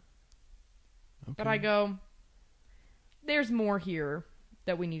people. Okay. But I go, there's more here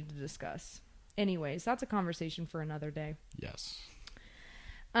that we need to discuss. Anyways, that's a conversation for another day. Yes.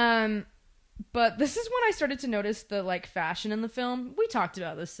 But this is when I started to notice the like fashion in the film. We talked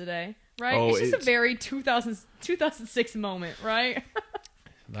about this today, right? Oh, it's just a very 2006 moment, right?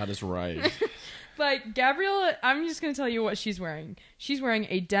 That is right. Like Gabriella, I'm just going to tell you what she's wearing. She's wearing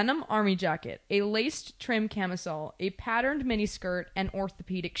a denim army jacket, a laced trim camisole, a patterned miniskirt, and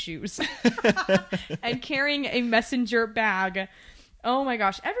orthopedic shoes. And carrying a messenger bag. Oh my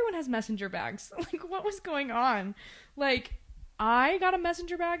gosh, everyone has messenger bags. Like, what was going on? Like, I got a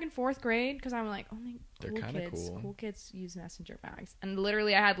messenger bag in 4th grade because I'm like, only They're cool kinda kids. cool. Cool kids use messenger bags. And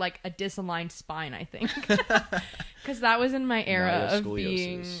literally, I had like a disaligned spine, I think. Because that was in my era of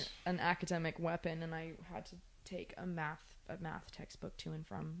being an academic weapon, and I had to take a math textbook to and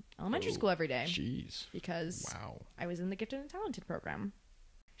from elementary school every day. Jeez. Because wow. I was in the Gifted and Talented program.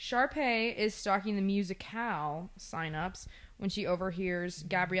 Sharpay is stalking the musicale signups when she overhears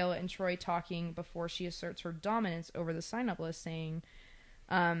Gabriella and Troy talking before she asserts her dominance over the sign-up list, saying,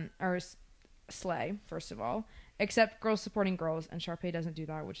 slay, first of all, except girls supporting girls, and Sharpay doesn't do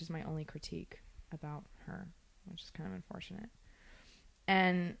that, which is my only critique about her, which is kind of unfortunate.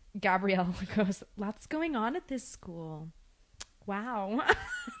 And Gabriella goes, lots going on at this school. Wow.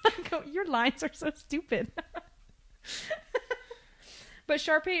 Your lines are so stupid. But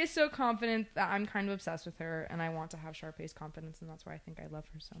Sharpay is so confident that I'm kind of obsessed with her, and I want to have Sharpay's confidence, and that's why I think I love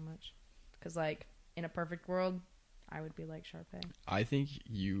her so much. Because, like, in a perfect world, I would be like Sharpay. I think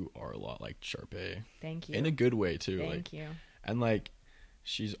you are a lot like Sharpay. Thank you. In a good way, too. Thank you. And, like,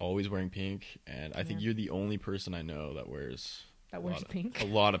 she's always wearing pink, and I think you're the only person I know that wears... pink? A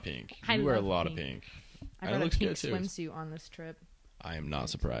lot of pink. You wear a lot of pink. I got a pink swimsuit on this trip. I am not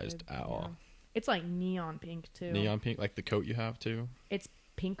surprised at all. It's like neon pink, too. Neon pink? Like the coat you have, too? It's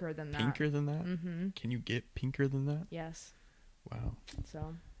pinker than that. Pinker than that? Mm-hmm. Can you get pinker than that? Yes. Wow. So.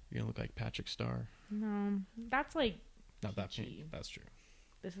 You're going to look like Patrick Star. No. That's like not that peachy. pink. That's true.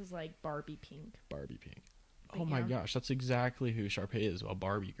 This is like Barbie pink. Barbie pink. But oh my gosh. That's exactly who Sharpay is. A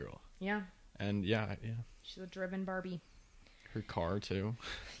Barbie girl. Yeah. And yeah. She's a driven Barbie. Her car, too.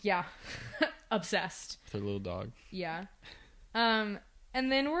 Yeah. Obsessed. With her little dog. Yeah. And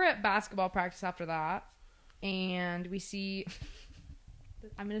then we're at basketball practice after that, and we see...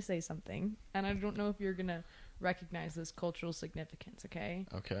 I'm going to say something, and I don't know if you're going to recognize this cultural significance, okay?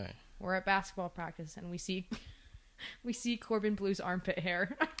 Okay. We're at basketball practice, and we see Corbin Blue's armpit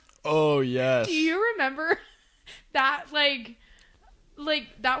hair. Oh, yes. Do you remember that, like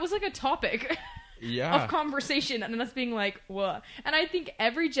that was like a topic of conversation, and us being like, what? And I think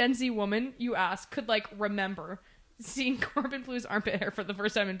every Gen Z woman you ask could, like, remember seeing Corbin Blue's armpit hair for the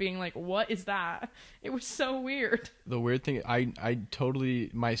first time and being like, what is that? It was so weird. The weird thing, I totally,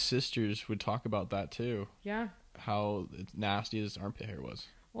 my sisters would talk about that too. Yeah. how nasty his armpit hair was.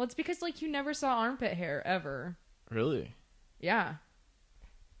 Well, it's because, like, you never saw armpit hair, ever. Really? Yeah.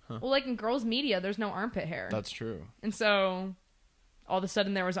 Huh. Well, like, in girls' media, there's no armpit hair. That's true. And so, all of a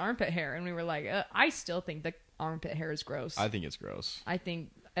sudden, there was armpit hair, and we were like, I still think the armpit hair is gross. I think it's gross. I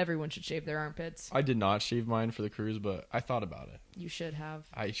think everyone should shave their armpits. I did not shave mine for the cruise, but I thought about it. You should have.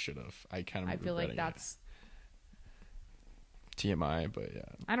 I should have. I feel like that's... TMI, but yeah.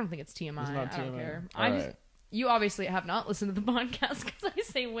 I don't think it's TMI. It's not TMI. I don't care. Right. You obviously have not listened to the podcast because I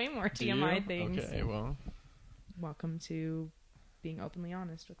say way more TMI things. Okay, well. Welcome to being openly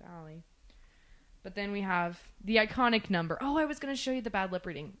honest with Allie. But then we have the iconic number. Oh, I was going to show you the bad lip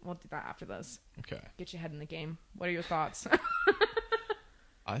reading. We'll do that after this. Okay. Get your head in the game. What are your thoughts?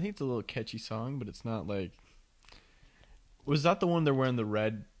 I think it's a little catchy song, but it's not like... Was that the one they're wearing the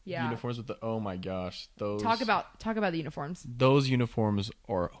red uniforms with the... Oh my gosh. Those... Talk about the uniforms. Those uniforms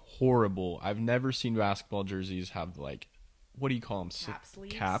are horrible. I've never seen basketball jerseys have like... What do you call them?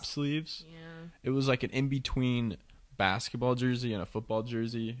 Cap sleeves? Yeah. It was like an in-between basketball jersey and a football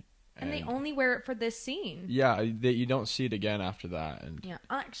jersey. And they only wear it for this scene. Yeah, you don't see it again after that. And yeah,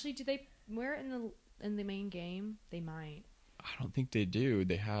 actually, do they wear it in the main game? They might. I don't think they do.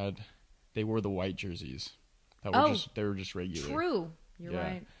 They wore the white jerseys. They were just regular. True, you're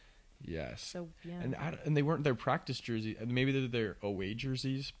right. Yes. So yeah, and they weren't their practice jerseys. Maybe they're their away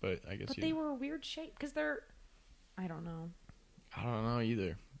jerseys, but I guess. But they were a weird shape because they're. I don't know. I don't know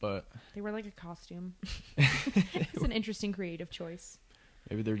either, but they were like a costume. It's an interesting creative choice.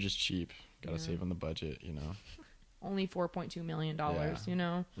 Maybe they're just cheap. Gotta save on the budget, you know. Only $4.2 million, you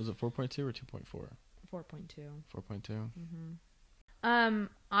know. Was it 4.2 or 2.4? 4.2. 4.2. Mm-hmm.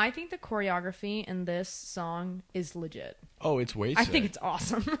 I think the choreography in this song is legit. Oh, it's way sick. I think it's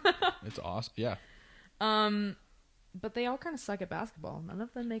awesome. It's awesome. Yeah. But they all kind of suck at basketball. None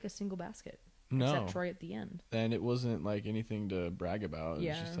of them make a single basket. No. Except Troy at the end. And it wasn't like anything to brag about. It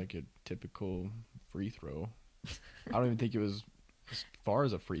was just like a typical free throw. I don't even think it was as far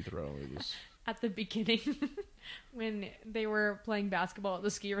as a free throw. It was at the beginning when they were playing basketball at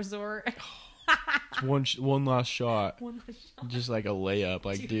the ski resort. one last shot. One last shot. Just like a layup.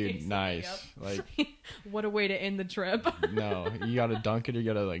 Like, dude, nice. Like, what a way to end the trip. No, you gotta dunk it or you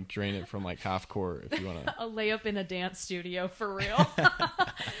gotta like drain it from like half court if you wanna. A layup in a dance studio, for real.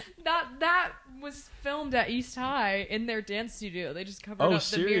 That was filmed at East High in their dance studio. They just covered up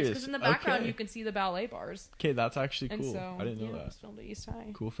the mirrors because in the background you can see the ballet bars. Okay, that's actually cool. And so, I didn't know that. It was filmed at East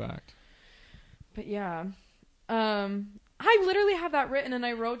High. Cool fact. But yeah, I literally have that written, and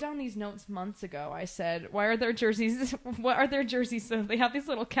I wrote down these notes months ago. I said, "Why are their jerseys? What are their jerseys? So they have these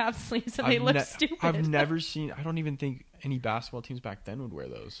little cap sleeves, and they look stupid." I've never seen. I don't even think any basketball teams back then would wear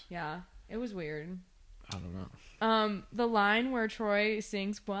those. Yeah, it was weird. I don't know. The line where Troy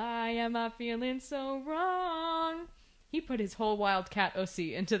sings, "Why am I feeling so wrong?" He put his whole Wildcat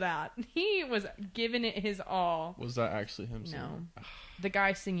OC into that. He was giving it his all. Was that actually him singing? No. The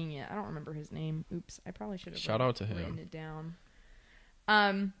guy singing it. I don't remember his name. Oops. I probably should have written it down.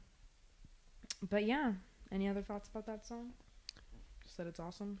 But yeah. Any other thoughts about that song? Just that it's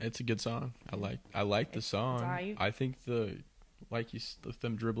awesome. It's a good song. I like the song. I think them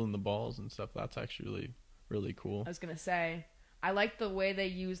dribbling the balls and stuff, that's actually really cool. I was going to say, I like the way they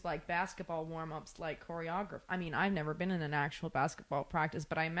use like basketball warm-ups, like choreography. I mean, I've never been in an actual basketball practice,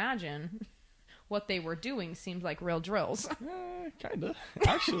 but I imagine what they were doing seemed like real drills. Kind of.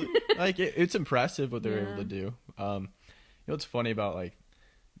 Actually, like it's impressive what they're able to do. You know what's funny about like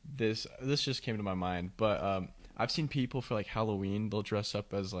this just came to my mind, but I've seen people for like Halloween, they'll dress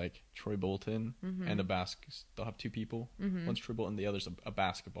up as like Troy Bolton and they'll have two people. One's Troy Bolton, the other's a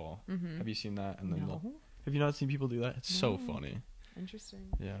basketball. Have you seen that? And then have you not seen people do that? It's so funny. Interesting.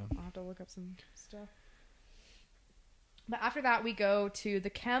 Yeah. I'll have to look up some stuff. But after that, we go to the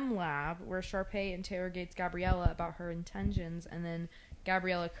chem lab where Sharpay interrogates Gabriella about her intentions, and then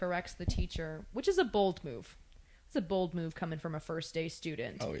Gabriella corrects the teacher, which is a bold move. It's a bold move coming from a first day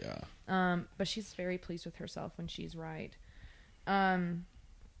student. Oh, yeah. But she's very pleased with herself when she's right. Ryan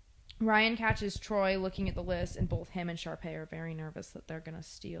catches Troy looking at the list, and both him and Sharpay are very nervous that they're going to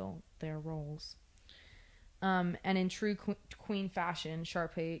steal their roles. And in true queen fashion,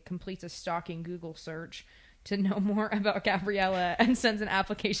 Sharpay completes a stalking Google search to know more about Gabriella and sends an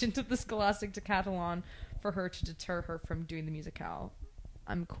application to the Scholastic Decathlon for her to deter her from doing the musicale.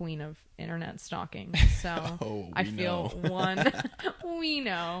 I'm queen of internet stalking, so I feel one. We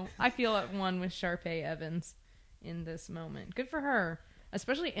know. I feel at one with Sharpay Evans in this moment. Good for her.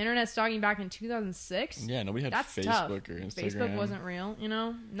 Especially internet stalking back in 2006. Yeah, nobody had Facebook tough. or Instagram. Facebook wasn't real, you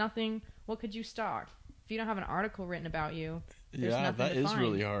know? Nothing. What could you stalk? If you don't have an article written about you, Yeah, that is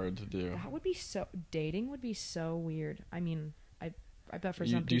really hard to do. That would be dating would be so weird. I mean, I bet for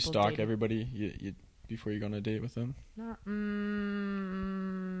some people. Do you stalk everybody you before you go on a date with them?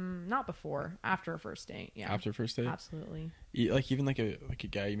 Not before. After a first date. Yeah. After first date? Absolutely. Even like a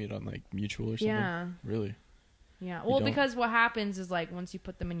guy you meet on like Mutual or something? Yeah. Really? Yeah. Well, because what happens is like once you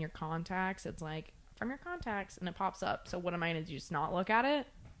put them in your contacts, it's like from your contacts and it pops up. So what am I going to do? Just not look at it?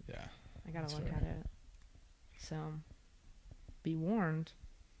 Yeah. I got to look at it. So be warned.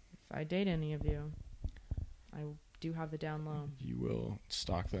 If I date any of you, I do have the down low. You will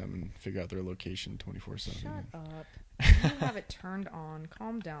stalk them and figure out their location 24/7. Shut up. You have it turned on.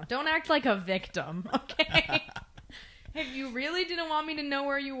 Calm down. Don't act like a victim, okay? If you really didn't want me to know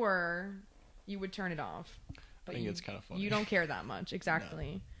where you were, you would turn it off. But I think it's kind of funny. You don't care that much.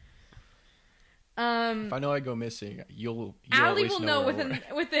 Exactly. No. If I know I go missing, you'll Allie will know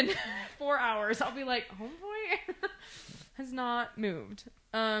within 4 hours. I'll be like, homeboy has not moved.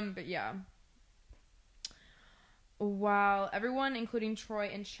 But yeah. While everyone, including Troy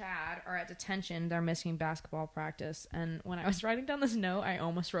and Chad, are at detention, they're missing basketball practice. And when I was writing down this note, I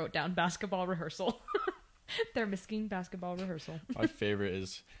almost wrote down basketball rehearsal. They're missing basketball rehearsal. My favorite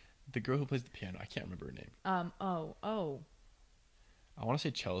is the girl who plays the piano. I can't remember her name. I want to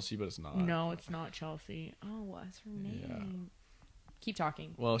say Chelsea, but it's not. No, it's not Chelsea. Oh, what's her name? Yeah. Keep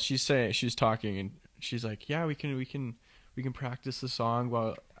talking. Well, she's talking, and she's like, "Yeah, we can practice the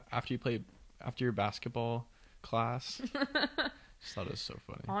song after your basketball class." Just thought it was so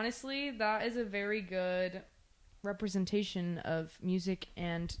funny. Honestly, that is a very good representation of music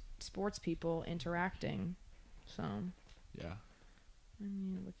and sports people interacting. So. Yeah.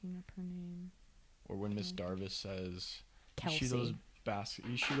 I'm looking up her name. Or when Miss Darvis says, Kelsey.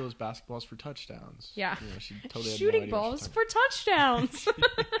 You shoot those basketballs for touchdowns. Yeah. You know, she totally shooting balls for touchdowns.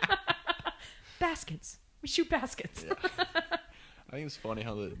 Baskets. We shoot baskets. Yeah. I think it's funny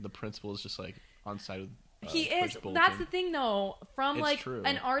how the principal is just like on side of he is. That's the thing, though. From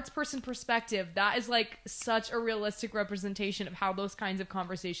an arts person perspective, that is like such a realistic representation of how those kinds of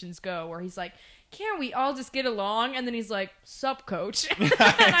conversations go. Where he's like, "Can't we all just get along?" And then he's like, "Sup, coach?" And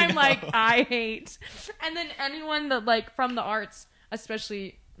I'm like, "I hate." And then anyone that like from the arts,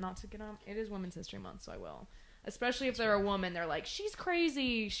 especially not to get on. It is Women's History Month, so I will. Especially if they're a woman, they're like, "She's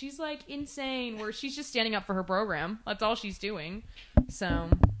crazy. She's like insane." Where she's just standing up for her program. That's all she's doing. So,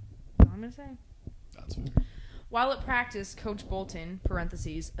 that's all I'm gonna say. That's fair. While at practice, Coach Bolton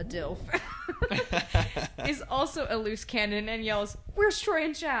 (parentheses a dilf) is also a loose cannon and yells, "Where's Troy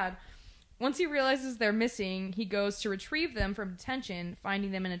and Chad?" Once he realizes they're missing, he goes to retrieve them from detention,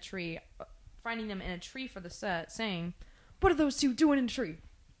 finding them in a tree for the set, saying, "What are those two doing in a tree?"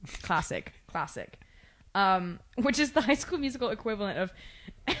 Classic. Which is the High School Musical equivalent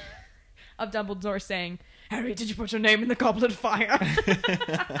of Dumbledore saying, "Harry, did you put your name in the goblet of fire?"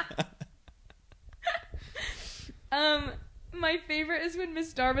 My favorite is when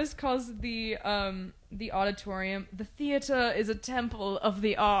Miss Darvis calls the auditorium, "The theater is a temple of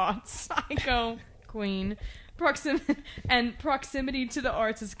the arts." I go, queen. Proximity to the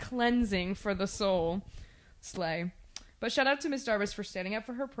arts is cleansing for the soul. Slay. But shout out to Miss Darvis for standing up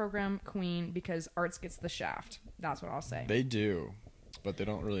for her program, queen, because arts gets the shaft. That's what I'll say. They do, but they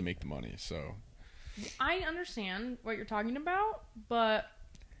don't really make the money, so. I understand what you're talking about, but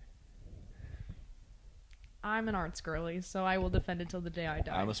I'm an arts girly, so I will defend it till the day I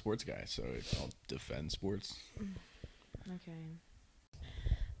die. I'm a sports guy, so I'll defend sports. Okay.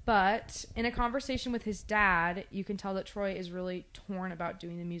 But in a conversation with his dad, you can tell that Troy is really torn about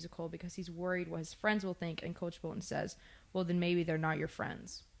doing the musical because he's worried what his friends will think, and Coach Bolton says, "Well, then maybe they're not your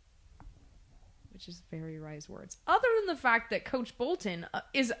friends." Which is very wise words. Other than the fact that Coach Bolton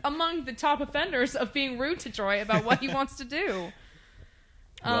is among the top offenders of being rude to Troy about what he wants to do.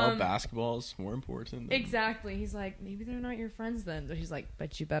 Well, basketball is more important. Exactly. He's like, maybe they're not your friends then. But he's like,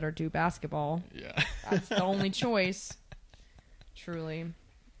 but you better do basketball. Yeah. That's the only choice. Truly.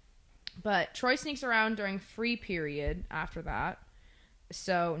 But Troy sneaks around during free period after that,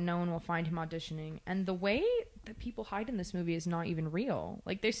 so no one will find him auditioning. And the way that people hide in this movie is not even real.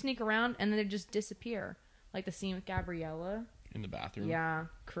 Like, they sneak around and then they just disappear. Like the scene with Gabriella. In the bathroom? Yeah.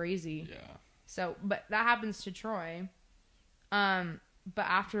 Crazy. Yeah. So, but that happens to Troy. But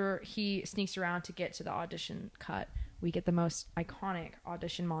after he sneaks around to get to the audition cut, we get the most iconic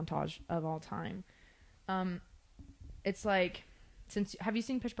audition montage of all time. It's like, have you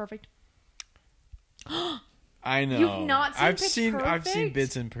seen Pitch Perfect? I know. You've not seen Pitch Perfect? I've seen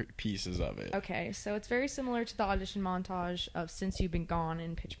bits and pieces of it. Okay, so it's very similar to the audition montage of Since You've Been Gone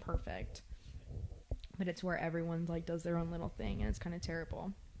in Pitch Perfect. But it's where everyone like does their own little thing, and it's kind of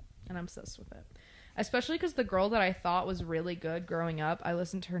terrible. And I'm obsessed with it. Especially because the girl that I thought was really good growing up, I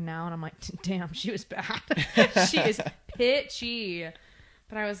listened to her now and I'm like, damn, she was bad. She is pitchy.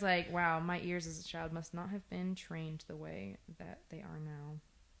 But I was like, wow, my ears as a child must not have been trained the way that they are now.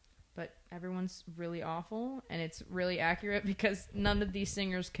 But everyone's really awful, and it's really accurate because none of these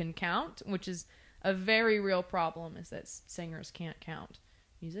singers can count, which is a very real problem, is that singers can't count.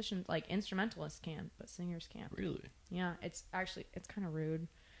 Musicians, like instrumentalists can, but singers can't. Really? Yeah, it's kind of rude.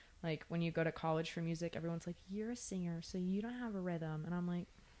 Like, when you go to college for music, everyone's like, you're a singer, so you don't have a rhythm. And I'm like,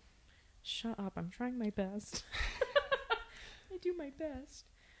 shut up, I'm trying my best. I do my best.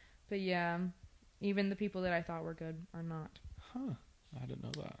 But yeah, even the people that I thought were good are not. Huh. I didn't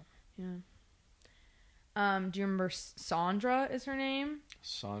know that. Yeah. Do you remember Sandra is her name?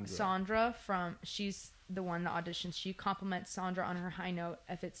 Sandra She's the one that auditions. She compliments Sandra on her high note.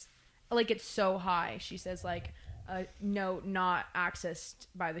 If it's, like, it's so high. She says, like, a note not accessed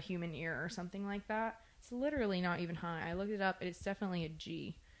by the human ear or something like that. It's literally not even high. I looked it up. It's definitely a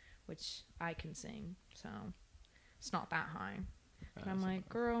G, which I can sing. So it's not that high. But I'm like,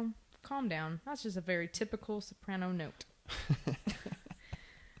 girl, calm down. That's just a very typical soprano note.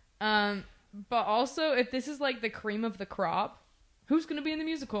 But also, if this is like the cream of the crop, who's going to be in the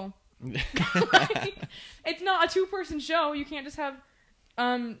musical? Like, it's not a 2-person show. You can't just have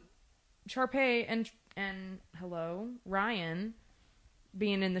Sharpay and Ryan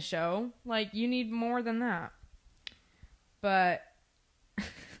being in the show. Like, you need more than that. But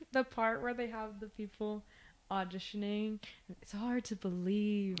the part where they have the people auditioning, it's hard to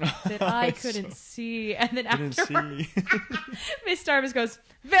believe that I couldn't see, and then afterwards Miss Starvis goes,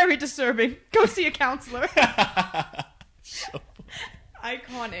 very disturbing, go see a counselor. So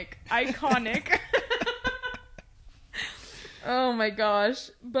iconic. Oh my gosh.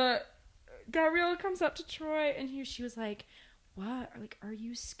 But Gabriella comes up to Troy and she was like, what? Like, are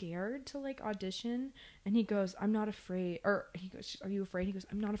you scared to, like, audition? And he goes, I'm not afraid. Or he goes, are you afraid? He goes,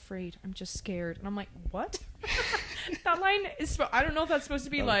 I'm not afraid. I'm just scared. And I'm like, what? That line is, I don't know if that's supposed to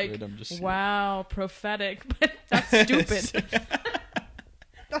be like, wow, prophetic, but that's stupid.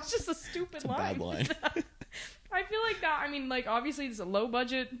 That's just a stupid line. Bad line. I feel like that, I mean, like, obviously it's a low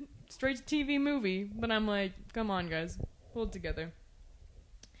budget, straight to TV movie, but I'm like, come on, guys, hold it together.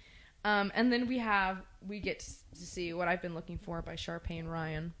 And then we get to see What I've Been Looking For by Sharpay and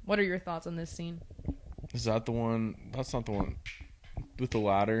Ryan. What are your thoughts on this scene? Is that the one? That's not the one with the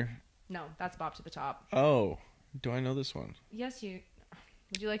ladder. No, that's Bop to the Top. Oh, do I know this one? Yes, you.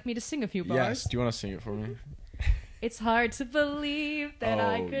 Would you like me to sing a few bars? Yes. Do you want to sing it for me? It's hard to believe that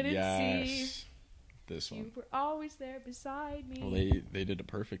I couldn't see. This one. You were always there beside me. Well, they did it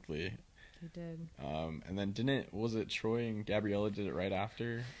perfectly. They did. And then was it Troy and Gabriella did it right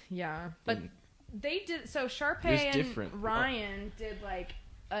after? Yeah, but they did. So Sharpay and Ryan did like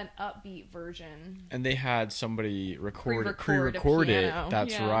an upbeat version, and they had somebody pre-record it.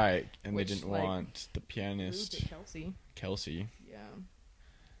 That's right, and they didn't want the pianist Kelsey. Yeah,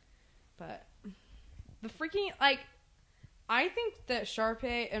 but the freaking, like, I think that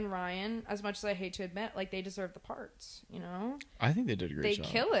Sharpay and Ryan, as much as I hate to admit, like, they deserve the parts, you know? I think they did a great job.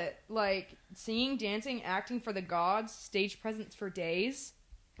 They kill it. Like, singing, dancing, acting for the gods, stage presence for days.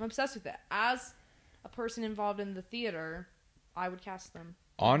 I'm obsessed with it. As a person involved in the theater, I would cast them.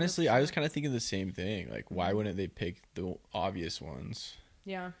 Honestly, I was kind of thinking the same thing. Like, why wouldn't they pick the obvious ones?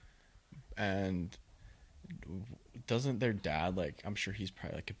 Yeah. And doesn't their dad, like, I'm sure he's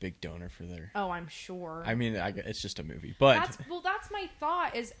probably like a big donor for their... Oh, I'm sure. I mean, it's just a movie, but... That's my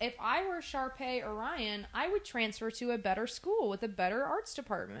thought, is if I were Sharpay or Ryan, I would transfer to a better school with a better arts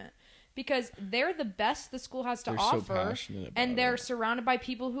department. Because they're the best the school has to offer, and they're surrounded by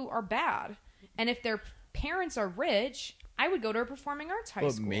people who are bad. And if their parents are rich, I would go to a performing arts high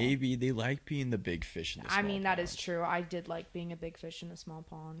school. But maybe they like being the big fish in the small pond. That is true. I did like being a big fish in a small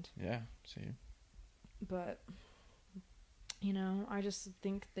pond. Yeah, same. But, you know, I just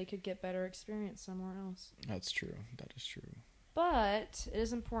think they could get better experience somewhere else. That's true. That is true. But it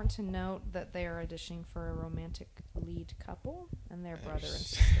is important to note that they are auditioning for a romantic lead couple and their brother and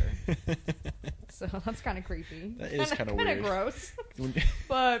sister. So that's kind of creepy. That is kind of weird. Kind of gross.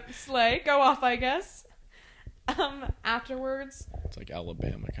 But slay, go off, I guess. Afterwards, it's like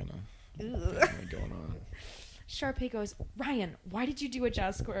Alabama kind of going on. Sharpay goes, Ryan, why did you do a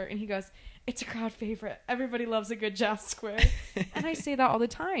jazz square? And he goes, it's a crowd favorite. Everybody loves a good jazz square. And I say that all the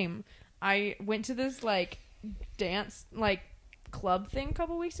time. I went to this, like, dance, like, club thing a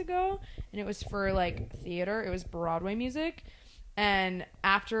couple weeks ago, and it was for, like, theater. It was Broadway music. And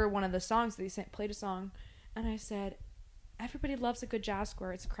after one of the songs, they played a song, and I said, everybody loves a good jazz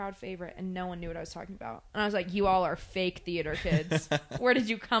square. It's a crowd favorite. And no one knew what I was talking about. And I was like, you all are fake theater kids. Where did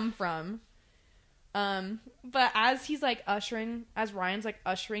you come from? But as he's like as Ryan's like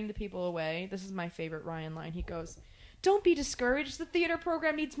ushering the people away, this is my favorite Ryan line. He goes, "Don't be discouraged. The theater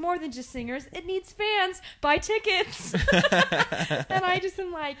program needs more than just singers. It needs fans. Buy tickets." And I just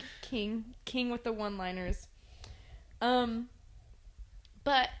am like, king with the one-liners.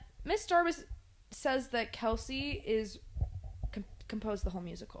 But Miss Jarvis says that Kelsey is composed the whole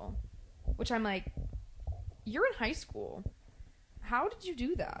musical, which I'm like, you're in high school. How did you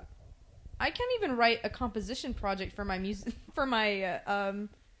do that? I can't even write a composition project for my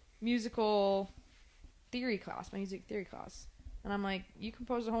musical theory class, my music theory class. And I'm like, you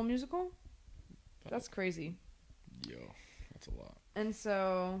composed a whole musical? That's crazy. Yo, that's a lot. And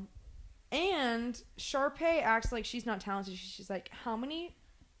so, and Sharpay acts like she's not talented. She's like, how many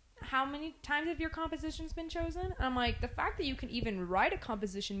times have your compositions been chosen? And I'm like, the fact that you can even write a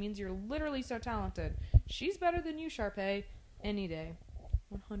composition means you're literally so talented. She's better than you, Sharpay, any day.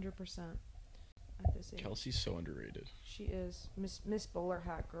 100%. At this age. Kelsey's so underrated. She is. Miss Bowler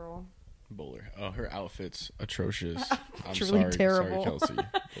Hat Girl. Bowler. Oh, her outfit's atrocious. I'm Truly sorry, terrible. Sorry, Kelsey.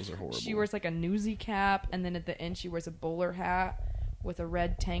 Those are horrible. She wears like a newsy cap, and then at the end she wears a bowler hat with a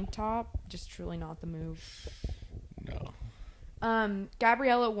red tank top. Just truly not the move. No.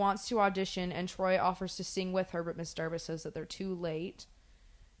 Gabriella wants to audition, and Troy offers to sing with her, but Miss Jarvis says that they're too late.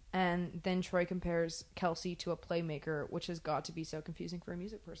 And then Troy compares Kelsey to a playmaker, which has got to be so confusing for a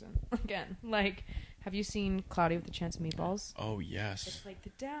music person. Again, like, have you seen Cloudy with a Chance of Meatballs? Oh, yes. It's like, the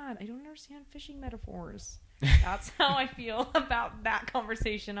dad, I don't understand fishing metaphors. That's how I feel about that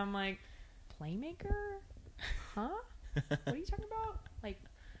conversation. I'm like, playmaker? Huh? What are you talking about? Like,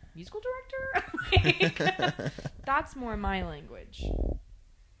 musical director? Like, that's more my language.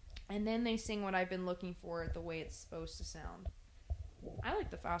 And then they sing what I've been looking for, the way it's supposed to sound. I like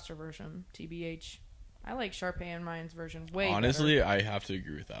the faster version, TBH. I like Sharpay and Ryan's version way Honestly, better. I have to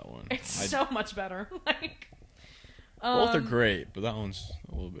agree with that one. It's so much better. Like, both are great, but that one's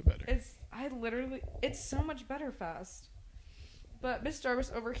a little bit better. It's so much better fast. But Miss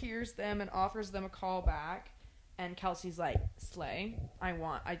Jarvis overhears them and offers them a call back, and Kelsey's like, slay. I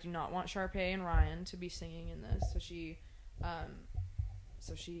do not want Sharpay and Ryan to be singing in this. So she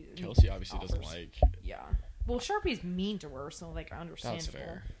Kelsey obviously doesn't like. Yeah. Well, Sharpay's mean to her, so, like, understandable. That's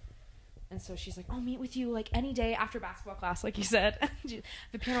fair. And so she's like, I'll meet with you, like, any day after basketball class, like you said.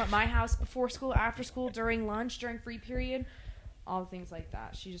 The piano at my house, before school, after school, during lunch, during free period. All the things like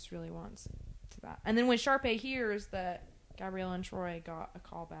that. She just really wants to that. And then when Sharpay hears that Gabriella and Troy got a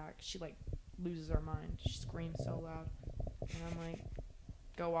call back, she, like, loses her mind. She screams so loud. And I'm like,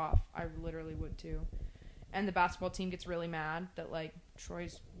 go off. I literally would, too. And the basketball team gets really mad that, like,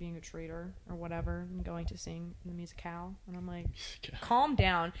 Troy's being a traitor or whatever and going to sing in the musicale. And I'm like, calm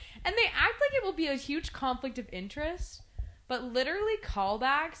down. And they act like it will be a huge conflict of interest, but literally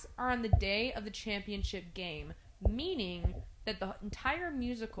callbacks are on the day of the championship game, meaning that the entire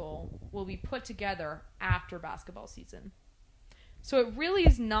musical will be put together after basketball season. So it really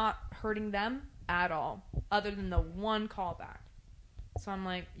is not hurting them at all, other than the one callback. So I'm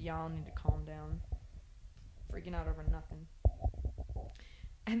like, y'all need to calm down. Freaking out over nothing.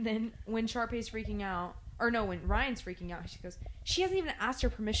 And then when Sharpay's freaking out, when Ryan's freaking out, she goes, she hasn't even asked her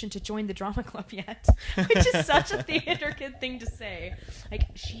permission to join the drama club yet, which is such a theater kid thing to say. Like,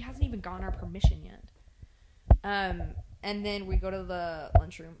 she hasn't even gotten our permission yet. And then we go to the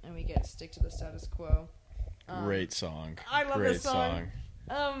lunchroom and we get Stick to the Status Quo. Great song. I love this song.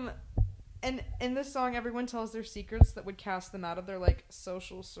 And in this song, everyone tells their secrets that would cast them out of their, like,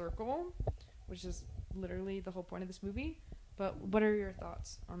 social circle, which is literally the whole point of this movie. But what are your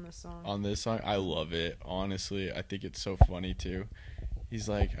thoughts on this song? On this song, I love it. Honestly, I think it's so funny too. He's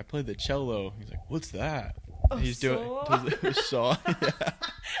like, I played the cello. He's like, what's that? He's doing the song. Yeah. I'm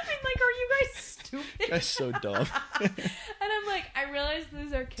like, are you guys stupid? That's so dumb. And I'm like, I realize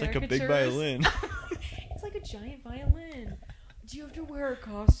these are caricatures. It's like a big violin. It's like a giant violin. Do you have to wear a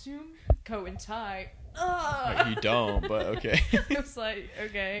costume? Coat and tie. You don't, but okay. It's like,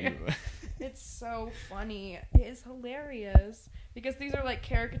 okay. It's so funny. It is hilarious. Because these are like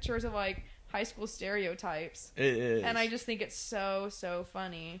caricatures of like high school stereotypes. It is. And I just think it's so, so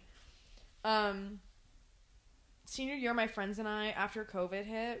funny. Senior year, my friends and I, after COVID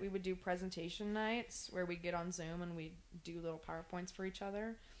hit, we would do presentation nights where we'd get on Zoom and we'd do little PowerPoints for each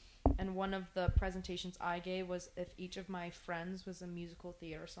other. And one of the presentations I gave was if each of my friends was a musical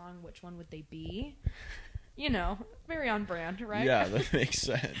theater song, which one would they be? You know, very on brand, right? Yeah, that makes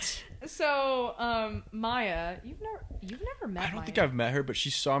sense. So, Maya, you've never met Maya. I don't think I've met her, but she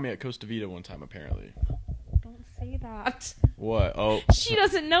saw me at Costa Vida one time, apparently. Don't say that. What? Oh. She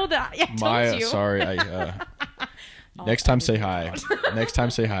doesn't know that. I Maya, told you. sorry. Next time say hi. Next time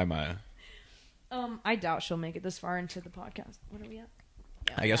say hi, Maya. I doubt she'll make it this far into the podcast. What are we at?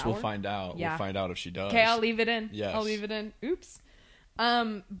 Yeah, I guess we'll find out. Yeah. We'll find out if she does. Okay, I'll leave it in. Yes. I'll leave it in. Oops.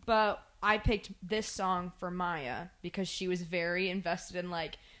 But I picked this song for Maya because she was very invested in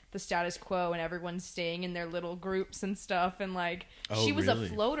like the status quo and everyone's staying in their little groups and stuff, and like she was a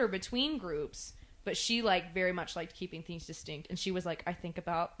floater between groups, but she like very much liked keeping things distinct, and she was like, I think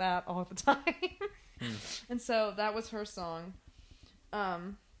about that all the time. And so that was her song.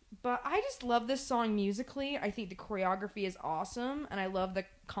 But I just love this song musically. I think the choreography is awesome, and I love the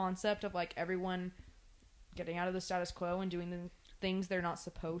concept of like everyone getting out of the status quo and doing the things they're not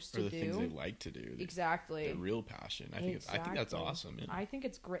supposed to do. Or the things they like to do. Exactly. The real passion. I think that's awesome. Yeah. I think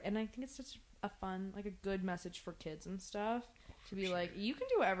it's great, and I think it's such a fun, like a good message for kids and stuff to be like, you can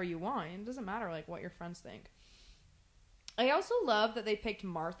do whatever you want. It doesn't matter like what your friends think. I also love that they picked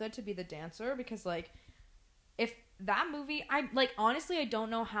Martha to be the dancer because like if that movie, I like honestly I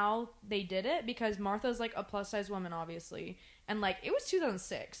don't know how they did it because Martha's like a plus size woman obviously, and like it was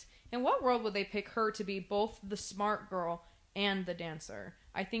 2006. In what world would they pick her to be both the smart girl and the dancer?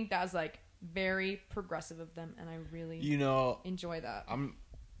 I think that was like very progressive of them, and I really enjoy that.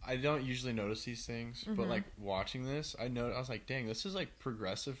 I don't usually notice these things, but like watching this, I was like, dang, this is like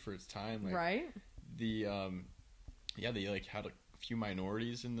progressive for its time. Like, right? They like had a few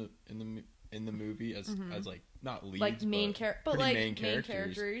minorities in the movie as like not leads, like main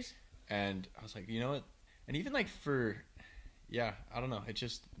characters. And I was like, you know what? And even like for I don't know, it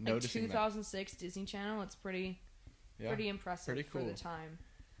just noticing 2006 Disney Channel, it's pretty impressive, pretty cool for the time.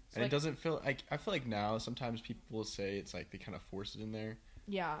 So and like, it doesn't feel like, I feel like now sometimes people will say it's like they kind of force it in there.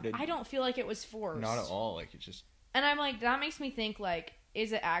 Yeah, I don't feel like it was forced. Not at all. Like it just. And I'm like, that makes me think like,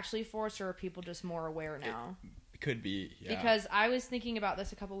 is it actually forced, or are people just more aware now? It could be, yeah. Because I was thinking about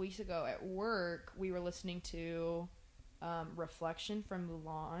this a couple weeks ago at work. We were listening to Reflection from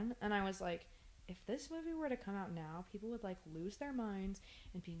Mulan, and I was like, if this movie were to come out now, people would like lose their minds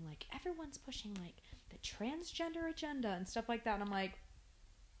and being like, everyone's pushing like the transgender agenda and stuff like that. And I'm like,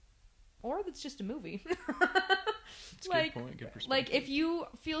 or that's just a movie. Like, good point, good perspective. Like if you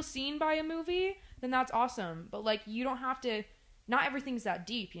feel seen by a movie, then that's awesome. But like you don't have to. Not everything's that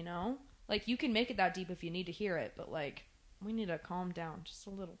deep, you know. Like you can make it that deep if you need to hear it, but like we need to calm down just a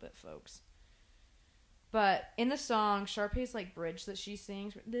little bit, folks. But in the song, Sharpay's like bridge that she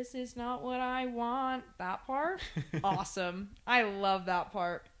sings, "This is not what I want." That part, awesome. I love that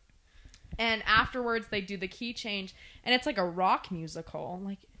part. And afterwards, they do the key change, and it's like a rock musical.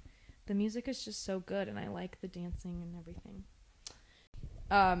 Like the music is just so good, and I like the dancing and everything.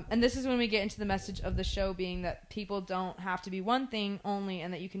 And this is when we get into the message of the show being that people don't have to be one thing only,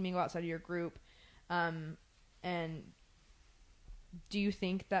 and that you can mingle outside of your group. And do you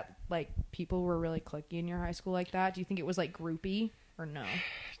think that like people were really cliquey in your high school like that? Do you think it was like groupie or no?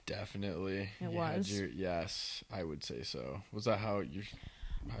 Definitely. It was? Yes, I would say so. Was that how your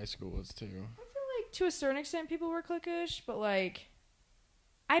high school was too? I feel like to a certain extent people were cliquish, but like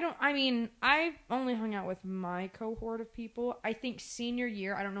I only hung out with my cohort of people. I think senior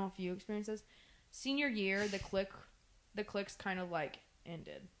year, I don't know if you experienced this. Senior year, the cliques kind of like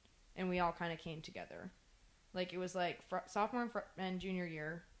ended, and we all kind of came together. Like it was like sophomore and junior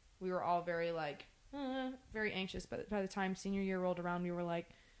year, we were all very like very anxious. But by the time senior year rolled around, we were like,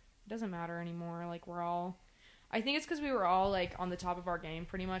 it doesn't matter anymore. Like we're all. I think it's because we were all like on the top of our game,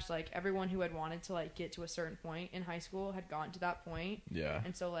 pretty much. Like everyone who had wanted to like get to a certain point in high school had gotten to that point. Yeah.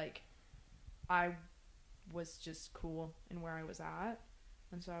 And so like, I was just cool in where I was at,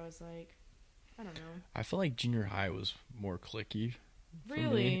 and so I was like, I don't know. I feel like junior high was more cliquey.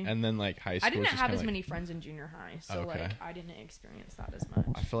 Really? And then like high school. I didn't have as many friends in junior high, so like I didn't experience that as much.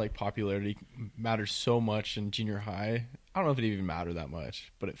 I feel like popularity matters so much in junior high. I don't know if it even mattered that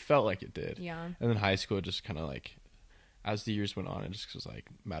much, but it felt like it did. Yeah. And then high school just kind of like, as the years went on, it just was like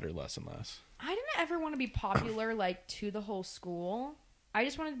mattered less and less. I didn't ever want to be popular like to the whole school. I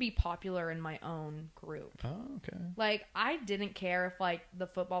just wanted to be popular in my own group. Oh, okay. Like I didn't care if like the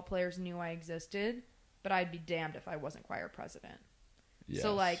football players knew I existed, but I'd be damned if I wasn't choir president. Yes.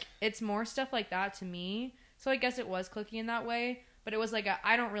 So, like, it's more stuff like that to me. So, I guess it was cliquey in that way. But it was like,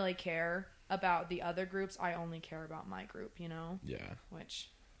 I don't really care about the other groups. I only care about my group, you know? Yeah. Which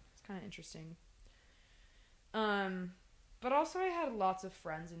is kind of interesting. But also, I had lots of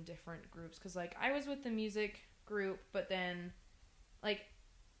friends in different groups. Because, like, I was with the music group. But then, like,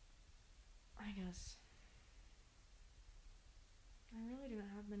 I guess I really didn't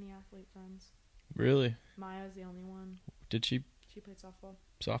have many athlete friends. Really? Maya's the only one. Did she? She played softball.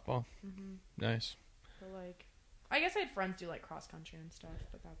 Softball? Mm-hmm. Nice. But, like, I guess I had friends do, like, cross country and stuff,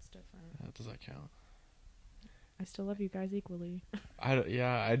 but that's different. Does that count? I still love you guys equally.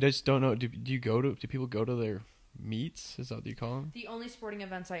 I just don't know. Do people go to their meets? Is that what you call them? The only sporting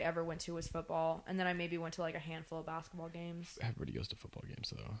events I ever went to was football, and then I maybe went to like a handful of basketball games. Everybody goes to football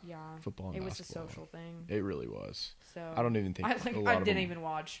games though. Yeah, football. And it was basketball. a social thing. It really was. So I don't even think I didn't even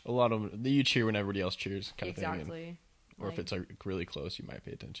watch. A lot of them, you cheer when everybody else cheers, kind exactly. of thing. Or if it's like really close, you might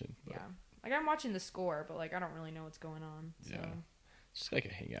pay attention. But. Yeah, like I'm watching the score, but like I don't really know what's going on. So. Yeah, just like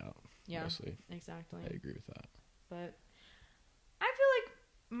a hangout. Yeah, mostly. Exactly. I agree with that. But I feel like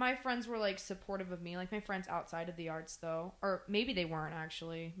my friends were like supportive of me, like my friends outside of the arts though, or maybe they weren't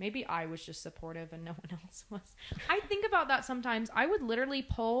actually. Maybe I was just supportive and no one else was. I think about that sometimes. I would literally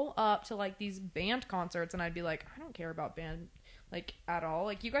pull up to like these band concerts and I'd be like, I don't care about band like at all.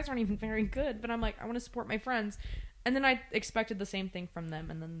 Like you guys aren't even very good, but I'm like, I want to support my friends. And then I expected the same thing from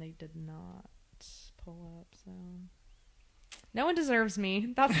them, and then they did not pull up. So no one deserves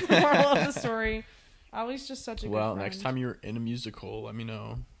me. That's the moral of the story. Ollie's just such a good friend. Next time you're in a musical, let me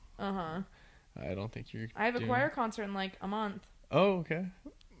know. Uh-huh. I don't think you're... I have a choir concert in like a month. Oh, okay.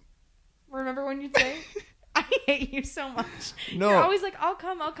 Remember when you'd say... I hate you so much. No. You're always like, I'll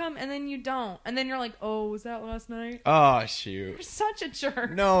come, and then you don't. And then you're like, oh, was that last night? Oh, shoot. You're such a jerk.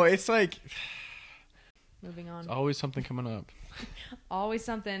 No, it's like... Moving on. There's always something coming up. Always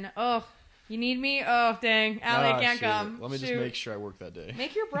something. Oh, you need me? Oh, dang. Allie can't come. Let me just make sure I work that day.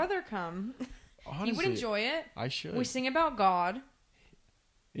 Make your brother come. Honestly, he would enjoy it. I should. We sing about God.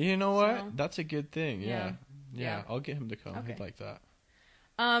 You know what? So, that's a good thing. Yeah. I'll get him to come. Okay. He'd like that.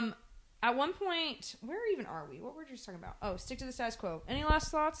 At one point, where even are we? What were we just talking about? Oh, Stick to the Status Quo. Any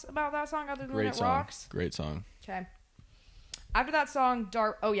last thoughts about that song other than it rocks? Great song. Okay. After that song,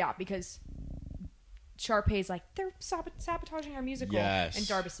 because Sharpay's like, they're sabotaging our musical. Yes. And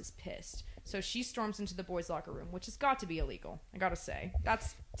Darbus is pissed. So she storms into the boys' locker room, which has got to be illegal. I gotta say.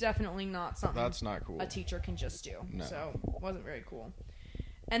 That's definitely not something that's not cool. A teacher can just do. No. So, wasn't very cool.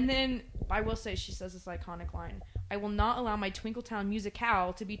 And then, I will say, she says this iconic line, I will not allow my Twinkletown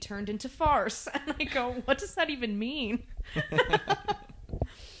musicale to be turned into farce. And I go, what does that even mean?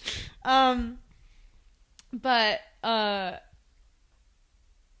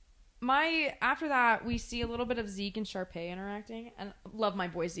 After that, we see a little bit of Zeke and Sharpay interacting, and love my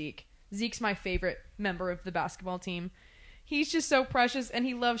boy Zeke. Zeke's my favorite member of the basketball team. He's just so precious, and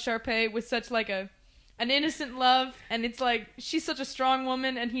he loves Sharpay with such like an innocent love, and it's like she's such a strong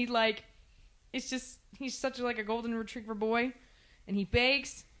woman, and he's such like a golden retriever boy, and he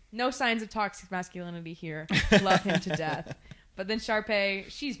bakes. No signs of toxic masculinity here. Love him to death. But then Sharpay,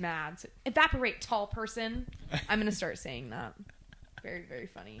 she's mad. Evaporate, tall person. I'm gonna start saying that. Very, very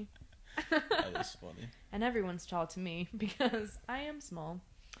funny. That is funny. And everyone's tall to me because I am small.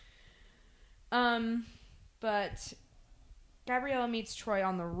 But Gabriella meets Troy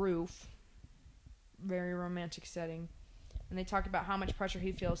on the roof. Very romantic setting. And they talk about how much pressure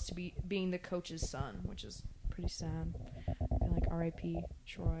he feels to be being the coach's son, which is pretty sad. I feel like R.I.P.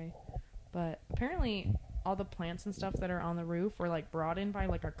 Troy. But apparently all the plants and stuff that are on the roof were like brought in by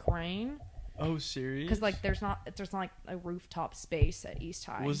like a crane. Oh, serious? Because like there's not like a rooftop space at East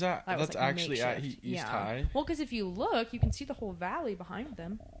High. Was that's like actually makeshift. At East High? Well, because if you look, you can see the whole valley behind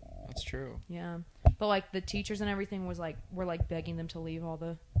them. That's true. Yeah, but like the teachers and everything were like begging them to leave all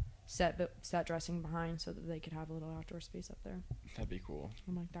the set dressing behind so that they could have a little outdoor space up there. That'd be cool.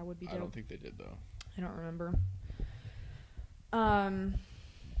 I'm like, that would be dope. I don't think they did though. I don't remember.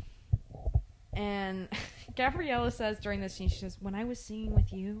 And Gabriella says during this scene, she says, when I was singing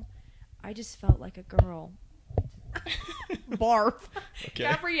with you, I just felt like a girl. Barf. Okay.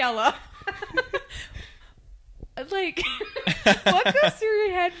 Gabriella. Like, what goes through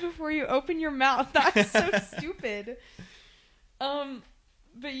your head before you open your mouth? That's so stupid.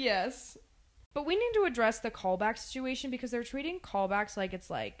 But yes. But we need to address the callback situation because they're treating callbacks like it's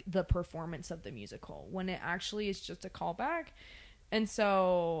like the performance of the musical when it actually is just a callback. And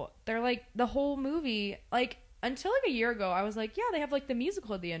so they're like the whole movie, like until like a year ago, I was like, yeah, they have like the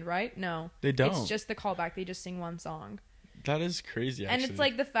musical at the end, right? No, they don't. It's just the callback. They just sing one song. That is crazy, actually. And it's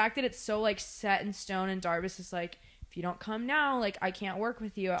like the fact that it's so like set in stone, and Darbus is like, if you don't come now, like I can't work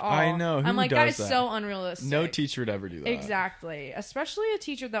with you at all. I know. I'm like, that is so unrealistic. No teacher would ever do that. Exactly. Especially a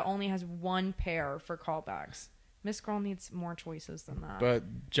teacher that only has one pair for callbacks. Miss Girl needs more choices than that.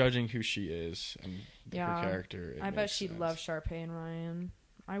 But judging who she is and her character, I bet she'd love Sharpay and Ryan.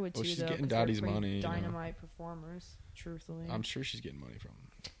 I would too, she's though. Getting Daddy's money. Dynamite performers, truthfully. I'm sure she's getting money from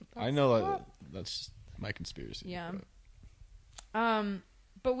them. I know that's my conspiracy. Yeah.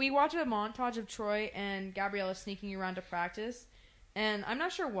 But we watch a montage of Troy and Gabriella sneaking around to practice, and I'm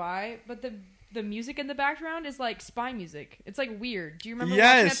not sure why, but the the music in the background is like spy music. It's like weird. Do you remember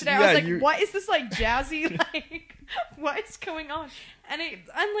yes, watching that today? Yeah, I was like, what is this like jazzy? Like, what is going on? And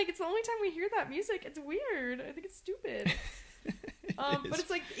like, it's the only time we hear that music. It's weird. I think it's stupid. But it's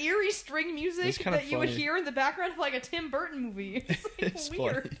like eerie string music that you would hear in the background of like a Tim Burton movie. It's like it's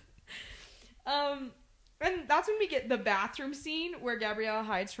weird. And that's when we get the bathroom scene where Gabriella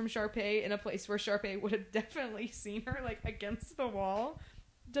hides from Sharpay in a place where Sharpay would have definitely seen her, like, against the wall.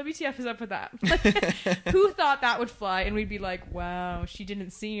 WTF is up with that? Like, who thought that would fly? And we'd be like, wow, she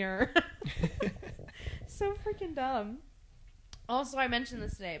didn't see her. So freaking dumb. Also, I mentioned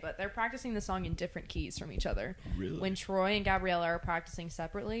this today, but they're practicing the song in different keys from each other. Really? When Troy and Gabriella are practicing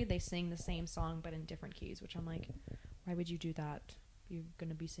separately, they sing the same song but in different keys, which I'm like, why would you do that? You're going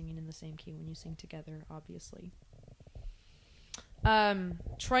to be singing in the same key when you sing together, obviously.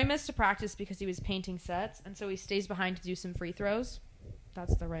 Troy missed a practice because he was painting sets, and so he stays behind to do some free throws.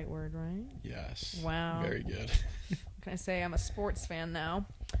 That's the right word, right? Yes. Wow. Very good. What can I say? I'm a sports fan now.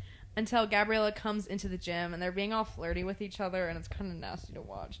 Until Gabriella comes into the gym, and they're being all flirty with each other, and it's kind of nasty to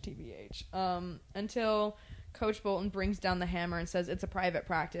watch, TBH. Until Coach Bolton brings down the hammer and says it's a private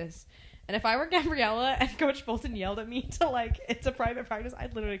practice. And if I were Gabriella and Coach Bolton yelled at me to, like, it's a private practice,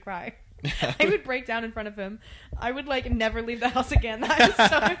 I'd literally cry. I would break down in front of him. I would, like, never leave the house again. That is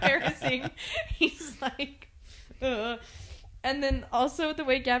so embarrassing. He's like, ugh. And then also the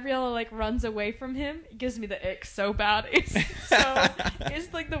way Gabriella, like, runs away from him gives me the ick so bad.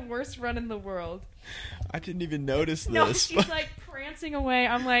 It's like the worst run in the world. I didn't even notice this. No, she's like prancing away.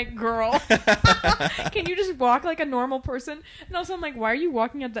 I'm like, girl, can you just walk like a normal person? And also I'm like, why are you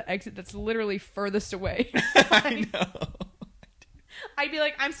walking at the exit that's literally furthest away? Like, I know. I'd be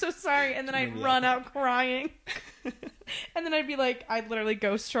like, I'm so sorry. And then I'd run out crying. And then I'd be like, I'd literally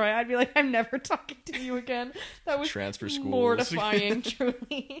ghost Troy. I'd be like, I'm never talking to you again. That was transfer schools. Mortifying,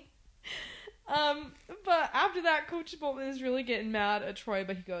 truly. But after that, Coach Bolton is really getting mad at Troy,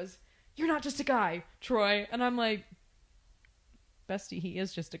 but he goes, you're not just a guy, Troy. And I'm like, bestie, he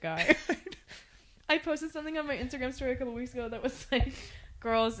is just a guy. I posted something on my Instagram story a couple weeks ago that was like,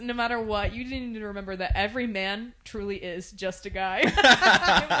 girls, no matter what, you need to remember that every man truly is just a guy.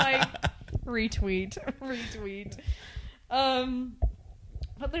 I'm like, retweet.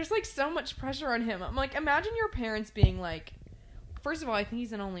 But there's like so much pressure on him. I'm like, imagine your parents being like, first of all, I think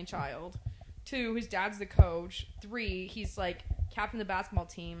he's an only child. 2, his dad's the coach. 3, he's like captain the basketball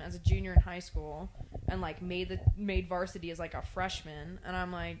team as a junior in high school and like made varsity as like a freshman. And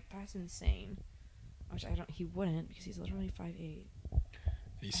I'm like, that's insane. Which he wouldn't, because he's literally 5'8".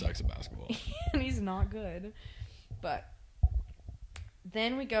 He sucks at basketball. And he's not good. But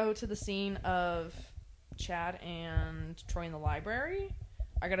then we go to the scene of Chad and Troy in the library.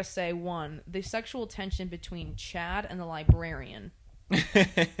 I gotta say, 1, the sexual tension between Chad and the librarian.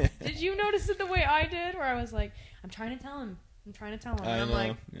 Did you notice it the way I did? Where I was like, I'm trying to tell him. And I'm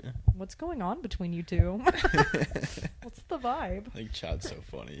like, what's going on between you two? What's the vibe? I think Chad's so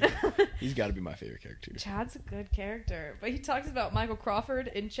funny. He's got to be my favorite character. Chad's a good character. But he talks about Michael Crawford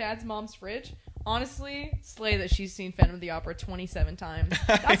in Chad's mom's fridge. Honestly, slay that she's seen Phantom of the Opera 27 times.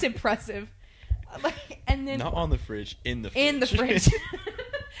 That's impressive. And then not on the fridge, in the fridge. In the fridge.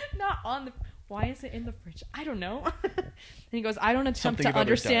 Not on the... Why is it in the fridge? I don't know. And he goes, I don't attempt to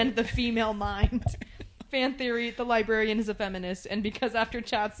understand the female mind. Fan theory, the librarian is a feminist, and because after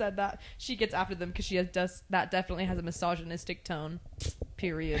Chad said that, she gets after them because that definitely has a misogynistic tone.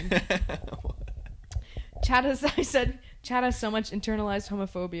 Period. Chad has so much internalized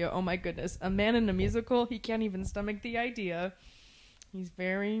homophobia. Oh my goodness. A man in a musical, he can't even stomach the idea. He's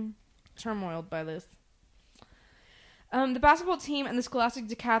very turmoiled by this. The basketball team and the Scholastic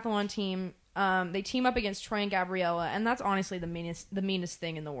Decathlon team, they team up against Troy and Gabriella, and that's honestly the meanest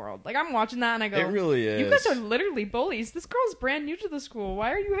thing in the world. Like, I'm watching that and I go, it really is. You guys are literally bullies. This girl's brand new to the school.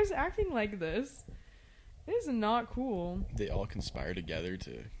 Why are you guys acting like this? It is not cool. They all conspire together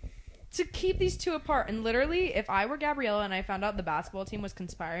to keep these two apart. And literally, if I were Gabriella and I found out the basketball team was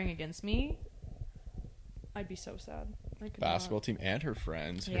conspiring against me, I'd be so sad. Basketball team and her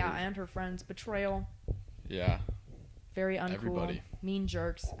friends. Yeah, and her friends. Betrayal. Yeah. Very uncool. Everybody. Mean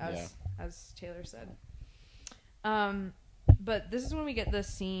jerks, as Taylor said. But this is when we get this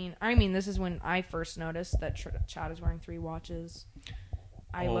scene. I mean, this is when I first noticed that Chad is wearing 3 watches.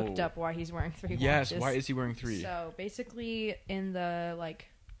 I looked up why he's wearing 3 watches. Yes, why is he wearing 3? So, basically, in the, like,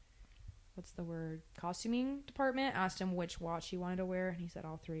 what's the word? Costuming department, asked him which watch he wanted to wear, and he said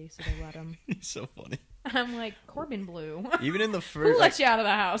all 3, so they let him. He's so funny. I'm like, Corbin Blue. Even in the first... Who let you out of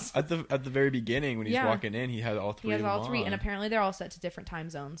the house? At the very beginning, when he's walking in, he had all 3 He has of them all 3, on. and apparently they're all set to different time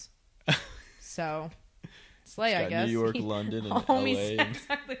zones. So, slay, I guess. New York, London, and LA.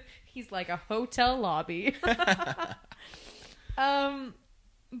 Exactly. He's like a hotel lobby.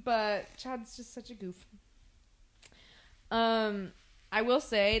 But Chad's just such a goof. I will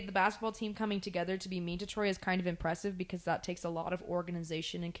say the basketball team coming together to be mean to Troy is kind of impressive because that takes a lot of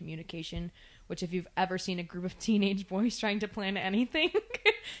organization and communication, which if you've ever seen a group of teenage boys trying to plan anything,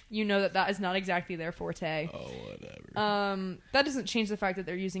 you know that is not exactly their forte. Oh, whatever. That doesn't change the fact that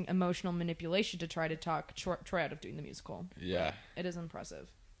they're using emotional manipulation to try to talk Troy out of doing the musical. Yeah. But it is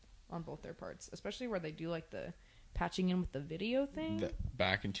impressive on both their parts, especially where they do like the patching in with the video thing.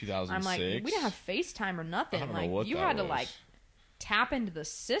 Back in 2006? I'm like, we didn't have FaceTime or nothing. I don't like, know what you that had to was. like tap into the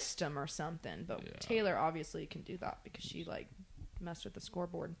system or something. But Yeah. Taylor obviously can do that because she like messed with the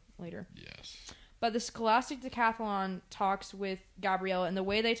scoreboard later. Yes. But the Scholastic Decathlon talks with Gabriella, and the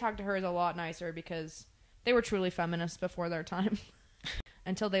way they talk to her is a lot nicer because they were truly feminists before their time.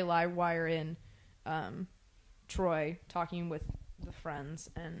 Until they live wire in Troy talking with the friends,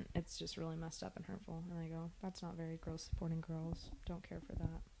 and it's just really messed up and hurtful. And I go, that's not very girls supporting girls. Don't care for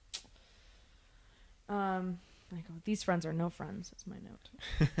that. I go, these friends are no friends. That's my note.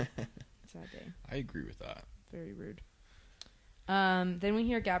 Sad day. I agree with that. Very rude. Then we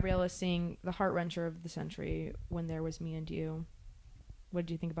hear Gabriella sing the heart wrencher of the century, When There Was Me and You. What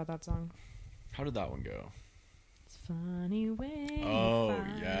did you think about that song? How did that one go? It's funny when Oh, you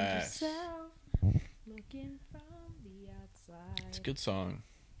find yes. yourself looking from the outside. It's a good song.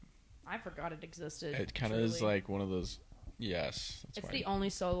 I forgot it existed. It kind of is like one of those. Yes. It's the only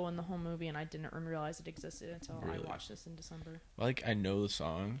solo in the whole movie, and I didn't realize it existed until I watched this in December. Like, I know the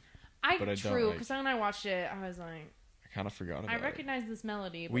song. But I True, don't, because when I watched it, I was like, I kind of forgot about it. I recognize this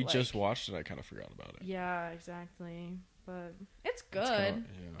melody. But we just watched it. I kind of forgot about it. Yeah, exactly. But it's good.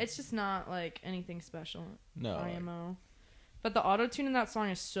 Yeah. It's just not like anything special. No. IMO. But the auto tune in that song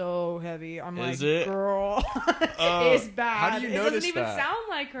is so heavy. I'm Is like, it? Girl, it's bad. How do you notice It doesn't even that? sound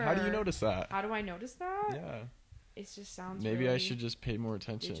like her. How do you notice that? How do I notice that? Yeah. It just sounds. Maybe really I should just pay more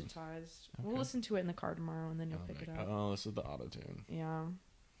attention. digitized. Okay. We'll listen to it in the car tomorrow, and then you'll pick it up. Oh, this is the auto tune. Yeah,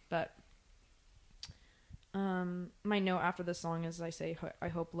 but my note after the song is I say I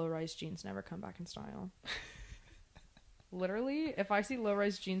hope low-rise jeans never come back in style. Literally, if I see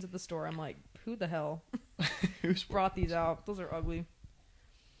low-rise jeans at the store, I'm like, who the hell Who's brought these out? Those are ugly.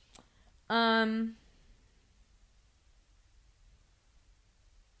 I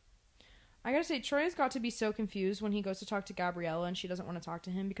gotta say, Troy's got to be so confused when he goes to talk to Gabriella and she doesn't want to talk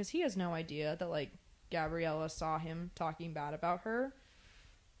to him because he has no idea that, like, Gabriella saw him talking bad about her.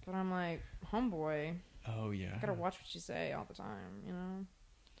 But I'm like, homeboy. Oh, yeah. Gotta watch what you say all the time, you know?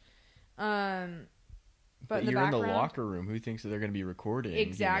 But you're in the locker room. Who thinks that they're going to be recording?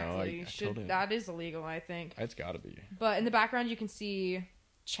 Exactly. You know? That is illegal, I think. It's got to be. But in the background, you can see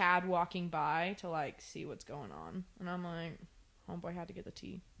Chad walking by to, like, see what's going on. And I'm like, homeboy had to get the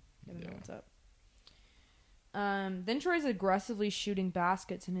tea. Gotta know what's up. Then Troy's aggressively shooting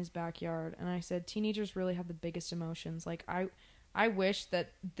baskets in his backyard. And I said, teenagers really have the biggest emotions. Like, I wish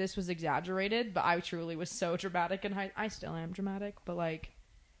that this was exaggerated, but I truly was so dramatic in I still am dramatic, but, like,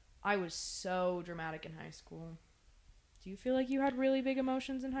 I was so dramatic in high school. Do you feel like you had really big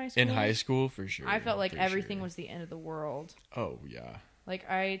emotions in high school? In high school, for sure. I felt like everything was the end of the world. Oh, yeah. Like,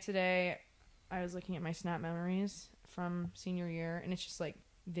 today, I was looking at my Snap memories from senior year, and it's just, like,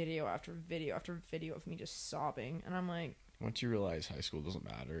 video after video after video of me just sobbing. And I'm like... Once you realize high school doesn't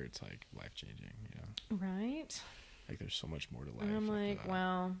matter, it's, like, life-changing, you know? Right? Like, there's so much more to life. And I'm like,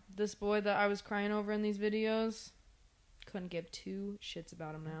 wow, this boy that I was crying over in these videos... couldn't give two shits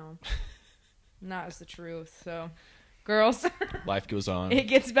about him now. And that is the truth. So, girls, life goes on. It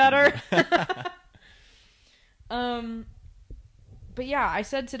gets better. But yeah, I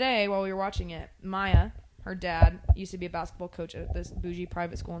said today while we were watching it, Maya, her dad, used to be a basketball coach at this bougie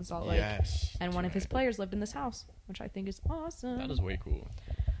private school in Salt Lake. Yes. And one of his players lived in this house, which I think is awesome. That is way cool.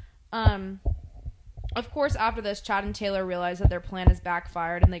 Of course, after this, Chad and Taylor realize that their plan has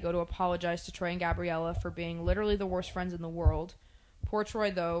backfired, and they go to apologize to Troy and Gabriella for being literally the worst friends in the world. Poor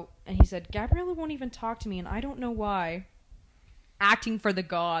Troy, though, and he said, Gabriella won't even talk to me, and I don't know why. Acting for the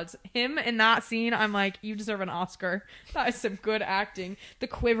gods. Him in that scene, I'm like, you deserve an Oscar. That is some good acting. The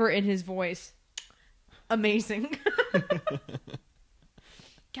quiver in his voice. Amazing.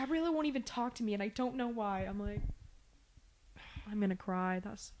 Gabriella won't even talk to me, and I don't know why. I'm like, I'm gonna cry.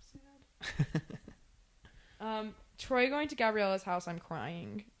 That's so sad. Troy going to Gabriella's house, I'm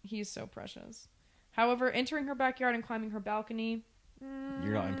crying. He's so precious. However, entering her backyard and climbing her balcony...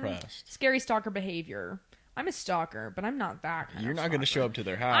 You're not impressed. Scary stalker behavior. I'm a stalker, but I'm not that kind You're of not going to show up to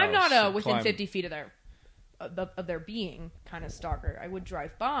their house. I'm not a within 50 feet of their being kind of stalker. I would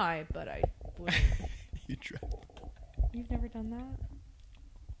drive by, but I wouldn't. You drive. You've never done that?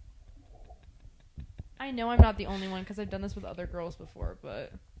 I know I'm not the only one because I've done this with other girls before,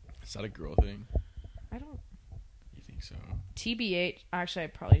 but... Is that a girl thing? I don't... You think so? TBH... Actually, I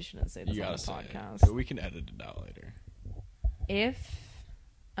probably shouldn't say this on the podcast. But we can edit it out later. If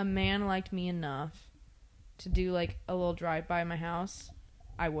a man liked me enough to do, like, a little drive by my house,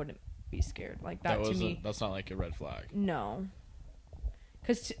 I wouldn't be scared. Like, that to me... That's not, like, a red flag. No.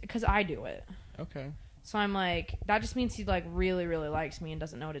 Because I do it. Okay. So I'm like, that just means he, like, really, really likes me and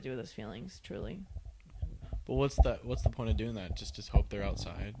doesn't know what to do with his feelings, truly. But what's the point of doing that? Just hope they're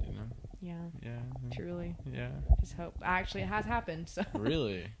outside, you know? Yeah. Yeah. Truly. Yeah. Just hope. Actually, it has happened, so.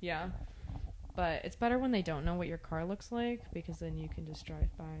 Really? Yeah. But it's better when they don't know what your car looks like, because then you can just drive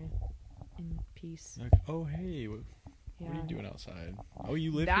by in peace. Like, oh, hey, what are you doing outside? Oh,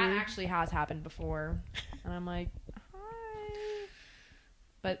 you live here? That actually has happened before. And I'm like, hi.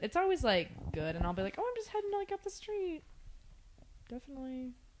 But it's always, like, good. And I'll be like, oh, I'm just heading, like, up the street.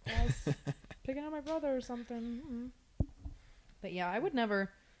 Definitely. Picking up my brother or something. Mm-hmm. But, yeah, I would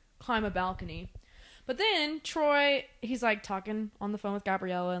never climb a balcony. But then Troy, he's, like, talking on the phone with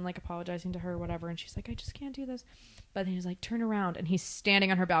Gabriella and, like, apologizing to her or whatever. And she's like, I just can't do this. But then he's like, turn around. And he's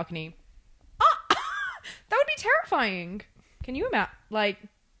standing on her balcony. Ah! That would be terrifying. Can you imagine? Like,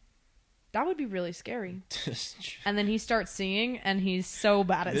 that would be really scary. And then he starts singing, and he's so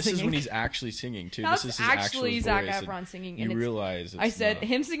bad at singing. This is when he's actually singing, too. That's this is his actually actual Zac voice. Efron singing. You realize it's I said, not.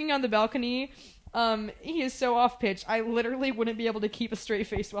 Him singing on the balcony... he is so off pitch. I literally wouldn't be able to keep a straight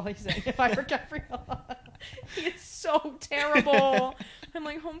face while he's saying if I were Gabriella. He is so terrible. I'm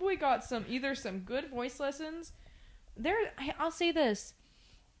like, homeboy got some good voice lessons. I'll say this.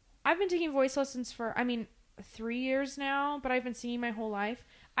 I've been taking voice lessons for, 3 years now, but I've been singing my whole life.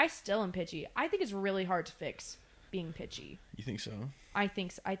 I still am pitchy. I think it's really hard to fix being pitchy. You think so? I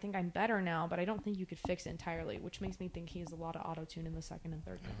think I'm better now, but I don't think you could fix it entirely, which makes me think he has a lot of auto-tune in the second and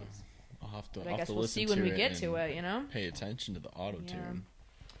third notes. I'll have to. But I guess we'll see when we get to it, you know? Pay attention to the auto-tune.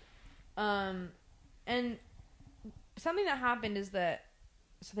 Yeah. And something that happened is that,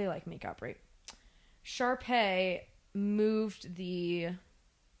 so they like makeup, right? Sharpay moved the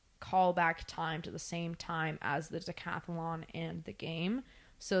callback time to the same time as the decathlon and the game,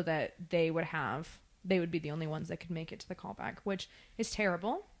 so that they would be the only ones that could make it to the callback, which is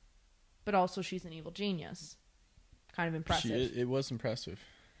terrible, but also she's an evil genius. Kind of impressive. It was impressive.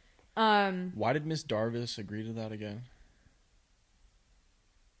 Why did Miss Darvis agree to that again?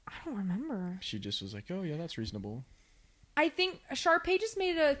 I don't remember. She just was like, oh yeah, that's reasonable. I think Sharpay just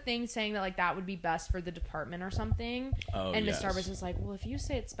made a thing saying that, like, that would be best for the department or something. Oh, and Miss Darvis is like, well, if you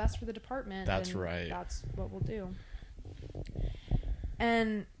say it's best for the department, that's right. That's what we'll do.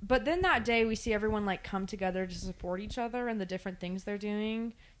 But then that day we see everyone, like, come together to support each other and the different things they're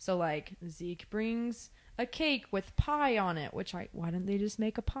doing. So, like, Zeke brings a cake with pie on it, why didn't they just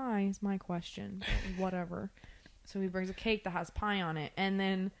make a pie is my question. But whatever. So he brings a cake that has pie on it, and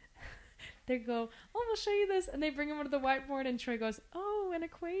then they go, oh, we'll show you this, and they bring him to the whiteboard, and Troy goes, oh, an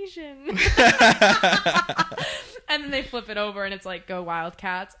equation. And then they flip it over, and it's like, go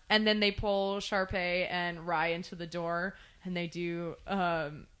Wildcats. And then they pull Sharpay and Rye into the door, and they do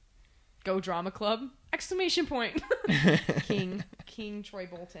go drama club, ! King Troy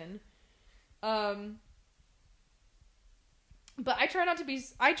Bolton. But I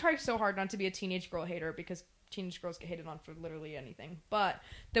try so hard not to be a teenage girl hater, because teenage girls get hated on for literally anything. But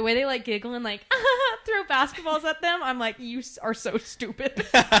the way they, like, giggle and, like, throw basketballs at them, I'm like, you are so stupid.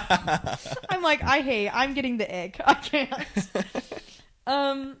 I'm like, I'm getting the egg. I can't.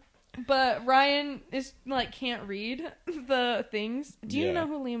 But Ryan is, like, can't read the things. Do you know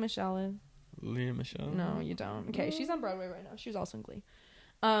who Leah Michelle is? Leah Michelle? No, you don't. Okay, she's on Broadway right now. She was also in Glee.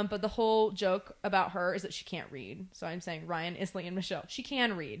 But the whole joke about her is that she can't read. So I'm saying Ryan is Leah Michelle. She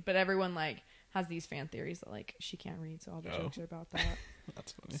can read, but everyone, like, has these fan theories that, like, she can't read, so all the jokes are about that.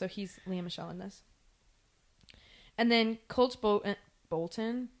 That's funny. So he's Leah Michelle in this. And then Coach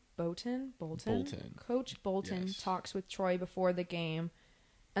Bolton. Coach Bolton talks with Troy before the game.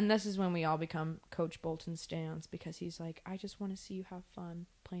 And this is when we all become Coach Bolton stans, because he's like, I just want to see you have fun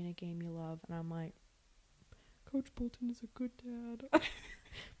playing a game you love. And I'm like, Coach Bolton is a good dad.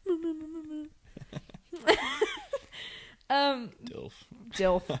 Dilf.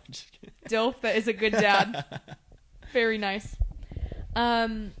 Dilf, that is a good dad. Very nice.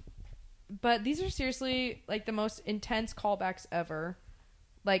 But these are seriously, like, the most intense callbacks ever.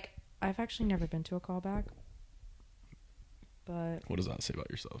 Like, I've actually never been to a callback. But what does that say about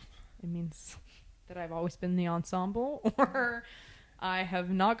yourself? It means that I've always been in the ensemble, or I have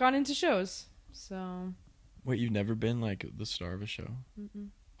not gone into shows. So. Wait, you've never been, like, the star of a show? Mm-mm.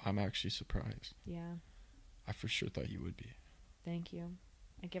 I'm actually surprised. Yeah. I for sure thought you would be. Thank you.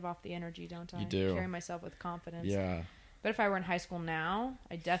 I give off the energy, don't I? You do. I carry myself with confidence. Yeah. But if I were in high school now,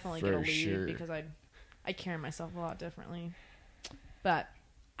 I definitely get a lead because I carry myself a lot differently. But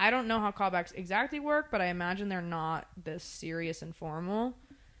I don't know how callbacks exactly work, but I imagine they're not this serious and formal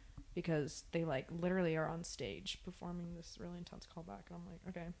because they like literally are on stage performing this really intense callback. And I'm like,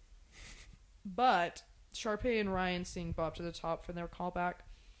 okay. But Sharpay and Ryan sing Bob to the Top for their callback.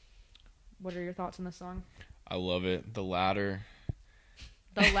 What are your thoughts on this song? I love it. The ladder.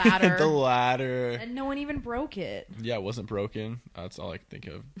 The ladder. The ladder. And no one even broke it. Yeah, it wasn't broken. That's all I can think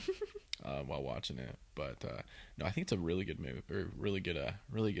of while watching it. But no, I think it's a really good movie, or really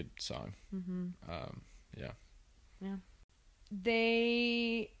good song. Mm-hmm. Yeah. Yeah.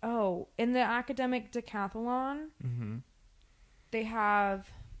 In the academic decathlon, mm-hmm. they have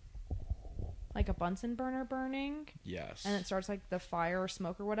like a Bunsen burner burning. Yes. And it starts like the fire or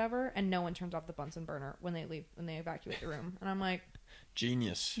smoke or whatever, and no one turns off the Bunsen burner when they evacuate the room. And I'm like,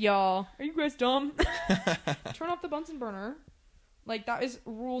 genius. Y'all, are you guys dumb? Turn off the Bunsen burner. Like, that is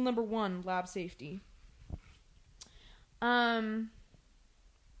rule number 1, lab safety. Yeah.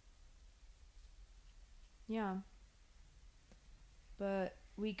 But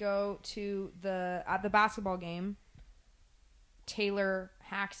we go to at the basketball game, Taylor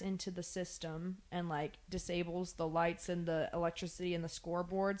hacks into the system and like disables the lights and the electricity and the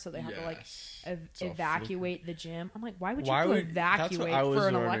scoreboard, so they have to like evacuate the gym. I'm like, why would you evacuate for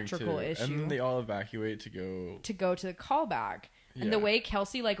an electrical issue? And then they all evacuate to go to the callback. Yeah. And the way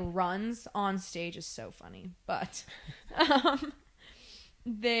Kelsey like runs on stage is so funny. But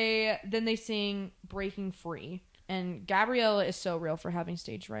they sing Breaking Free, and Gabriella is so real for having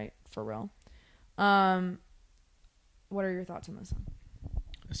stage fright, for real. What are your thoughts on this song?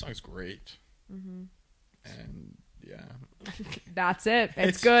 This song's great. Mm-hmm. And yeah, that's it.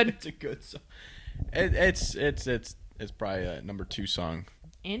 It's good. It's a good song. It's probably a number 2 song.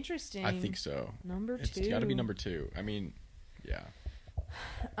 Interesting. I think so. Number 2. It's got to be number 2. I mean, yeah.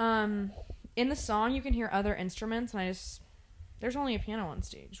 In the song you can hear other instruments, and there's only a piano on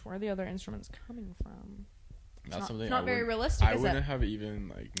stage. Where are the other instruments coming from? It's not very realistic. I wouldn't have even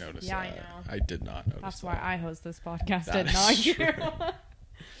like noticed. Yeah, that. I know. I did not notice. That's why I host this podcast. Did not you?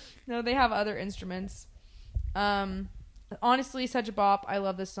 No, they have other instruments. Honestly, such a bop. I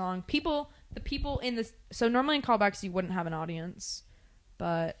love this song. The people in this. So normally in callbacks you wouldn't have an audience,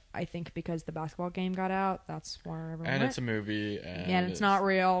 but I think because the basketball game got out, that's where everyone. And it's a movie. And it's not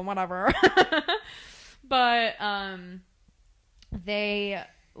real. Whatever. But they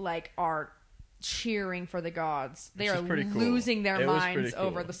like are cheering for the gods. They are losing their minds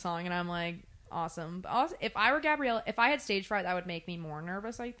over the song, and I'm like, awesome. But also, if I were Gabriella, if I had stage fright, that would make me more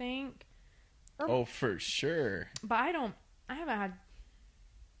nervous, I think. For sure. But I don't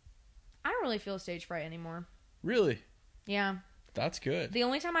really feel stage fright anymore. Really? Yeah. That's good. The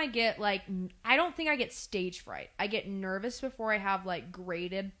only time I get I don't think I get stage fright. I get nervous before I have like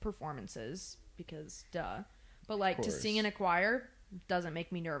graded performances because duh. But like to sing in a choir doesn't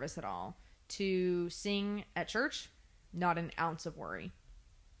make me nervous at all. To sing at church, not an ounce of worry.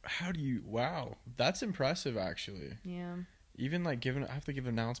 Wow, that's impressive actually. Yeah. Even like I have to give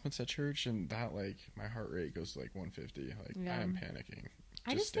announcements at church, and that like my heart rate goes to like 150. Like yeah. I am panicking.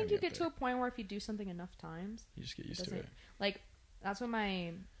 I just think you get to a point where if you do something enough times, you just get used to it. Like that's what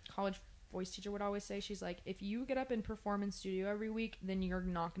my college voice teacher would always say. She's like, if you get up and perform in studio every week, then you're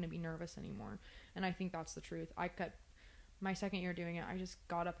not going to be nervous anymore. And I think that's the truth. My second year doing it, I just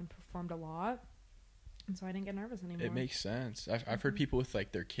got up and performed a lot, and so I didn't get nervous anymore. It makes sense. I've heard people with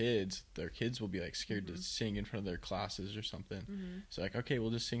like their kids will be like scared to sing in front of their classes or something. So like, okay, we'll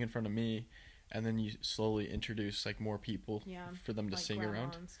just sing in front of me, and then you slowly introduce like more people for them to like sing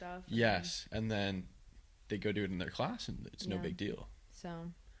around. And stuff. Yes, and then they go do it in their class, and it's no big deal. So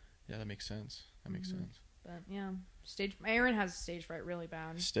yeah, that makes sense. Sense. But yeah, Aaron has stage fright really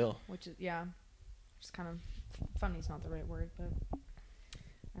bad. Still, which is just kind of funny is not the right word, but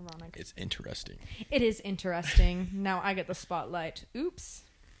ironic. It's interesting. It is interesting. Now I get the spotlight. Oops.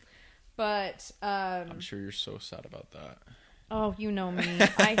 But I'm sure you're so sad about that. Oh, you know me.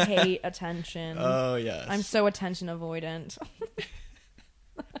 I hate attention. Oh yes. I'm so attention avoidant.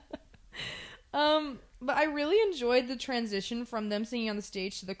 But I really enjoyed the transition from them singing on the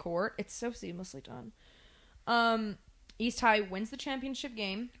stage to the court. It's so seamlessly done. East High wins the championship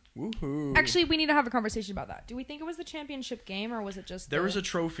game. Woohoo. Actually, we need to have a conversation about that. Do we think it was the championship game, or was it just there was a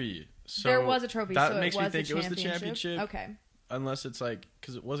trophy? So there was a trophy. That so makes me think it was the championship. Okay. Unless it's like,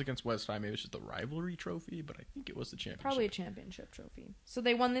 because it was against West High, maybe it was just the rivalry trophy, but I think it was the championship. Probably a championship trophy. So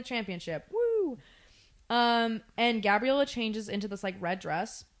they won the championship. Woo! And Gabriella changes into this like red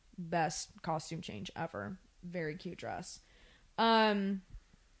dress. Best costume change ever. Very cute dress.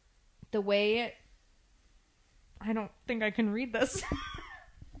 the way... I don't think I can read this.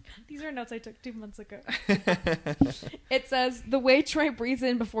 These are notes I took 2 months ago. It says, the way Troy breathes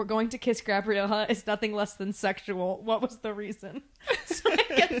in before going to kiss Gabriella is nothing less than sexual. What was the reason? So I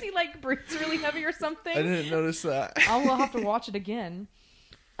guess he like breathes really heavy or something. I didn't notice that. I'll have to watch it again.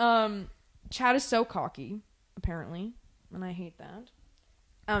 Chad is so cocky, apparently, and I hate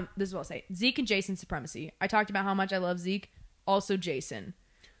that. This is what I'll say. Zeke and Jason supremacy. I talked about how much I love Zeke. Also Jason.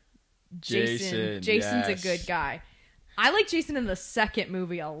 Jason's yes. A good guy. I like Jason in the second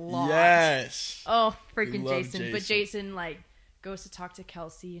movie a lot. Yes. Oh, freaking Jason. But Jason, like, goes to talk to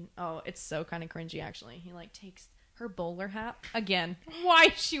Kelsey. And, oh, it's so kind of cringy, actually. He, like, takes her bowler hat. Again, why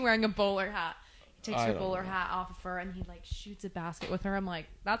is she wearing a bowler hat? He takes her bowler hat off of her, and he, like, shoots a basket with her. I'm like,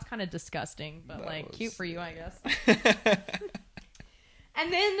 that's kind of disgusting. But, cute for you, I guess.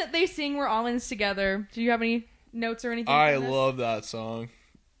 And then they sing We're All In This Together. Do you have any notes or anything? I love that song.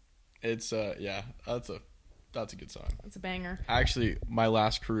 It's, yeah, that's a good song. It's a banger. Actually, my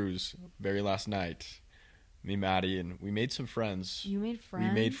last cruise, very last night, me, Maddie, and we made some friends. You made friends?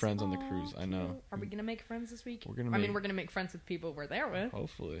 We made friends on the cruise. I know. Are we gonna make friends this week? We're gonna make friends with people we're there with.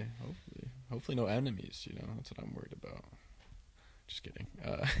 Hopefully no enemies. You know, that's what I'm worried about. Just kidding.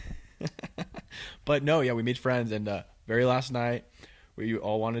 But no, yeah, we made friends, and very last night we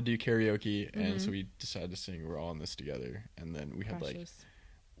all wanted to do karaoke, and so we decided to sing "We're All In This Together," and then we had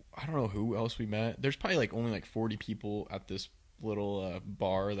I don't know who else we met. There's probably only 40 people at this little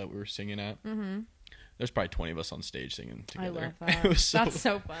bar that we were singing at. Mm-hmm. There's probably 20 of us on stage singing together. I love that. That's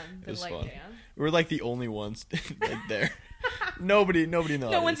so fun. It was fun. Dance. We were the only ones there. Nobody in the audience.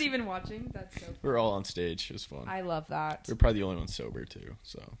 No one's even watching. That's so fun. We were all on stage. It was fun. I love that. We were probably the only ones sober too.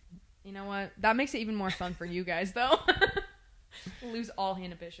 So. You know what? That makes it even more fun for you guys, though. Lose all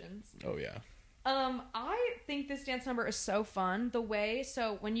inhibitions. Oh yeah. I think this dance number is so fun.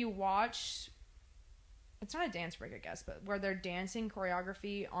 So when you watch, it's not a dance break, I guess, but where they're dancing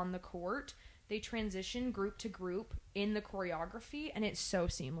choreography on the court, they transition group to group in the choreography, and it's so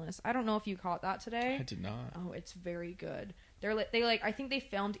seamless. I don't know if you caught that today. I did not. Oh, it's very good. I think they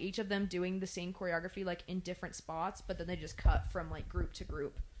filmed each of them doing the same choreography in different spots, but then they just cut from group to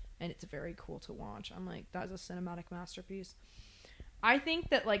group, and it's very cool to watch. I'm like, that is a cinematic masterpiece. I think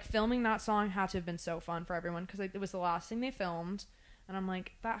that filming that song had to have been so fun for everyone because it was the last thing they filmed, and I'm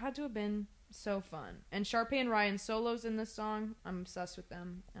like, that had to have been so fun. And Sharpay and Ryan's solos in this song, I'm obsessed with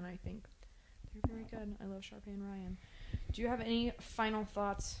them, and I think they're very good. I love Sharpay and Ryan. Do you have any final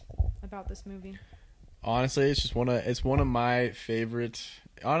thoughts about this movie? Honestly, it's one of my favorite.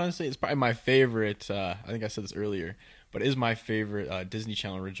 Honestly, it's probably my favorite. I think I said this earlier, but it is my favorite Disney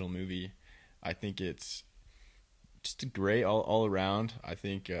Channel original movie. I think it's just great all around. I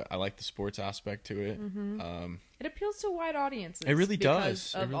think I like the sports aspect to it. Mm-hmm. It appeals to wide audiences. It really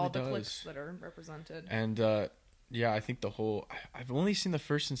does. Of all the cliques that are represented. And yeah, I think I've only seen the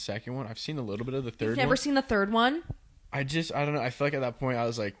first and second one. I've seen a little bit of the third one. You've never seen the third one? I don't know. I feel like at that point I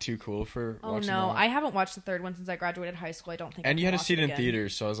was too cool for watching that. I haven't watched the third one since I graduated high school. I don't think. And you had to see it in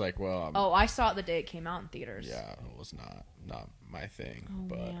theaters, so I was like, well. I saw it the day it came out in theaters. Yeah, it was not my thing. Oh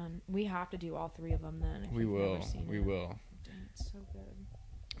but man, we have to do all three of them then. We will. Dang, it's so good.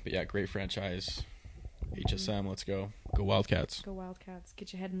 But yeah, great franchise. HSM, let's go. Go Wildcats. Go Wildcats.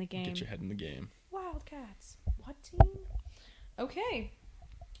 Get your head in the game. Get your head in the game. Wildcats. What team? Okay,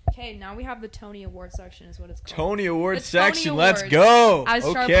 now we have the Tony Award section is what it's called. Tony Award section, let's go! As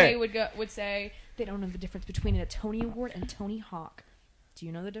Sharpay would say, they don't know the difference between a Tony Award and Tony Hawk. Do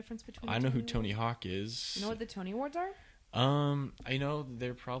you know the difference between I know who Tony Hawk is. You know what the Tony Awards are? I know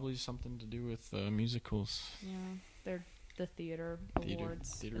they're probably something to do with musicals. Yeah, they're the theater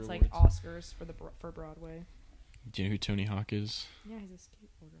awards. It's awards. like Oscars for Broadway. Do you know who Tony Hawk is? Yeah, he's a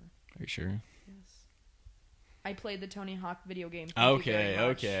skateboarder. Are you sure? Yes. I played the Tony Hawk video game. Okay,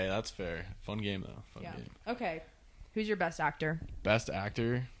 that's fair. Fun game though. Fun game. Okay, who's your best actor? Best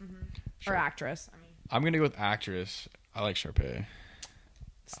actor? Or actress? I'm gonna go with actress. I like Sharpay.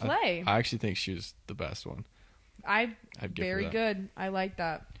 Slay. I actually think she was the best one. Very good. I like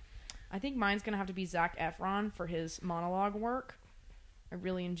that. I think mine's gonna have to be Zac Efron for his monologue work. I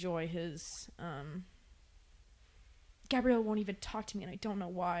really enjoy his. Gabrielle won't even talk to me, and I don't know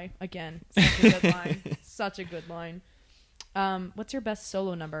why. Again, such a good line. Such a good line. What's your best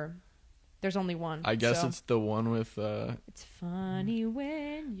solo number? There's only one. I guess it's the one with. It's funny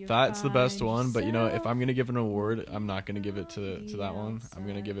when you. That's the best one, but if I'm gonna give an award, I'm not gonna give it to that one. I'm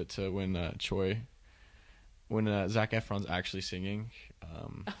gonna give it to when Zac Efron's actually singing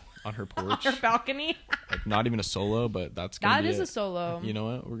on her porch, on her balcony. Not even a solo, but that is a solo. You know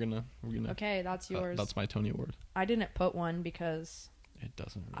what? We're gonna. Okay, that's yours. That's my Tony Award. I didn't put one because It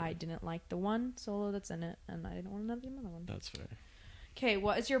doesn't really. I didn't like the one solo that's in it, and I didn't want another one. That's fair. Okay,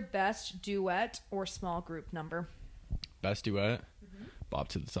 what is your best duet or small group number? Best duet? Bob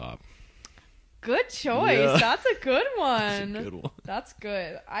to the Top. Good choice. Yeah. That's a good one. That's a good one. That's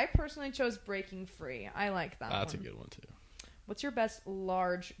good. I personally chose Breaking Free. I like that That's a good one, too. What's your best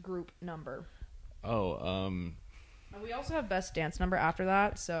large group number? And we also have best dance number after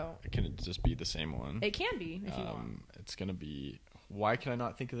that, so... Can it just be the same one? It can be, if you want. It's going to be... Why can I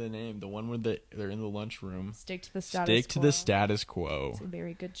not think of the name? The one where they're in the lunchroom. Stick to the Status Stick Quo. to the Status Quo. It's a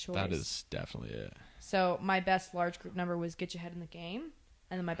very good choice. That is definitely it. So my best large group number was Get Your Head in the Game,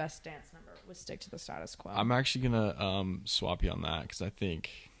 and then my best dance number was Stick to the Status Quo. I'm actually going to swap you on that, because I think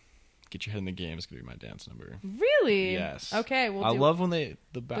Get Your Head in the Game is going to be my dance number. Really? Yes. Okay, I love when the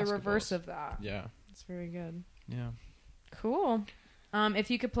reverse of that. Yeah. It's very good. Yeah. Cool.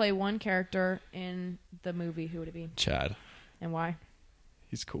 If you could play one character in the movie, who would it be? Chad. And why?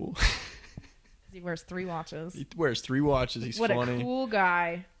 He's cool. He wears 3 watches. He's funny. What a cool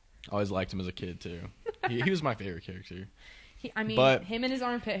guy. I always liked him as a kid, too. He was my favorite character. Him and his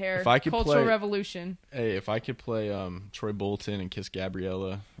armpit hair. If I could Cultural Revolution. Hey, if I could play Troy Bolton and kiss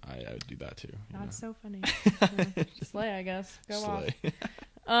Gabriella, I would do that, too. That's so funny. Yeah. Slay, I guess. Go Slay.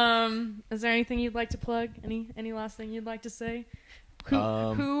 Off. Is there anything you'd like to plug? Any last thing you'd like to say?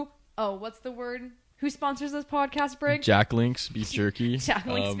 What's the word? Who sponsors this podcast, Brig? Jack Link's Beef Jerky. Jack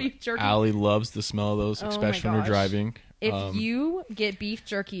Link's Beef Jerky. Allie loves the smell of those, especially when we're driving. If you get beef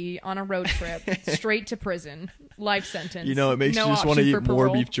jerky on a road trip, straight to prison, life sentence. It makes you just want to eat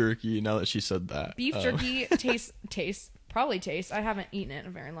more beef jerky now that she said that. Beef jerky tastes. I haven't eaten it in a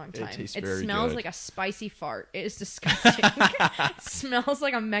very long time. It smells like a spicy fart. It is disgusting. It smells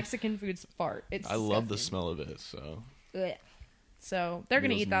like a Mexican food fart. I love the smell of it, so... Ugh. So they're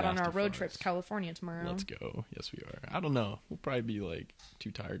going to eat that on our road trip to California tomorrow. Let's go. Yes, we are. I don't know. We'll probably be too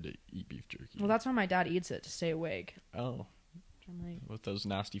tired to eat beef jerky. Well, that's why my dad eats it, to stay awake. Oh. With those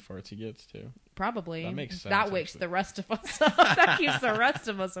nasty farts he gets, too. Probably. That makes sense. That wakes the rest of us up. That keeps the rest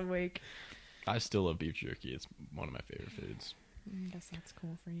of us awake. I still love beef jerky. It's one of my favorite foods. I guess that's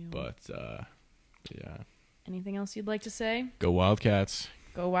cool for you. But, yeah. Anything else you'd like to say? Go Wildcats.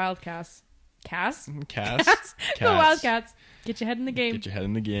 Go Wildcats. Cass? Cass. Go Wildcats. Get your head in the game. Get your head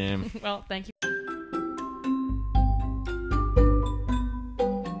in the game. Well, thank you.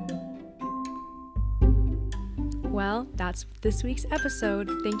 Well, that's this week's episode.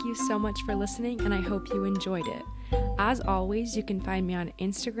 Thank you so much for listening, and I hope you enjoyed it. As always, you can find me on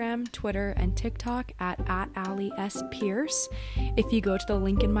Instagram, Twitter, and TikTok at Allie S. Pierce. If you go to the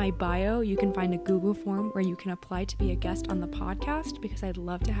link in my bio, you can find a Google form where you can apply to be a guest on the podcast, because I'd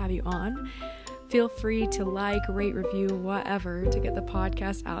love to have you on. Feel free to like, rate, review, whatever, to get the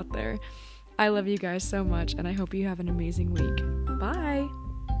podcast out there. I love you guys so much, and I hope you have an amazing week.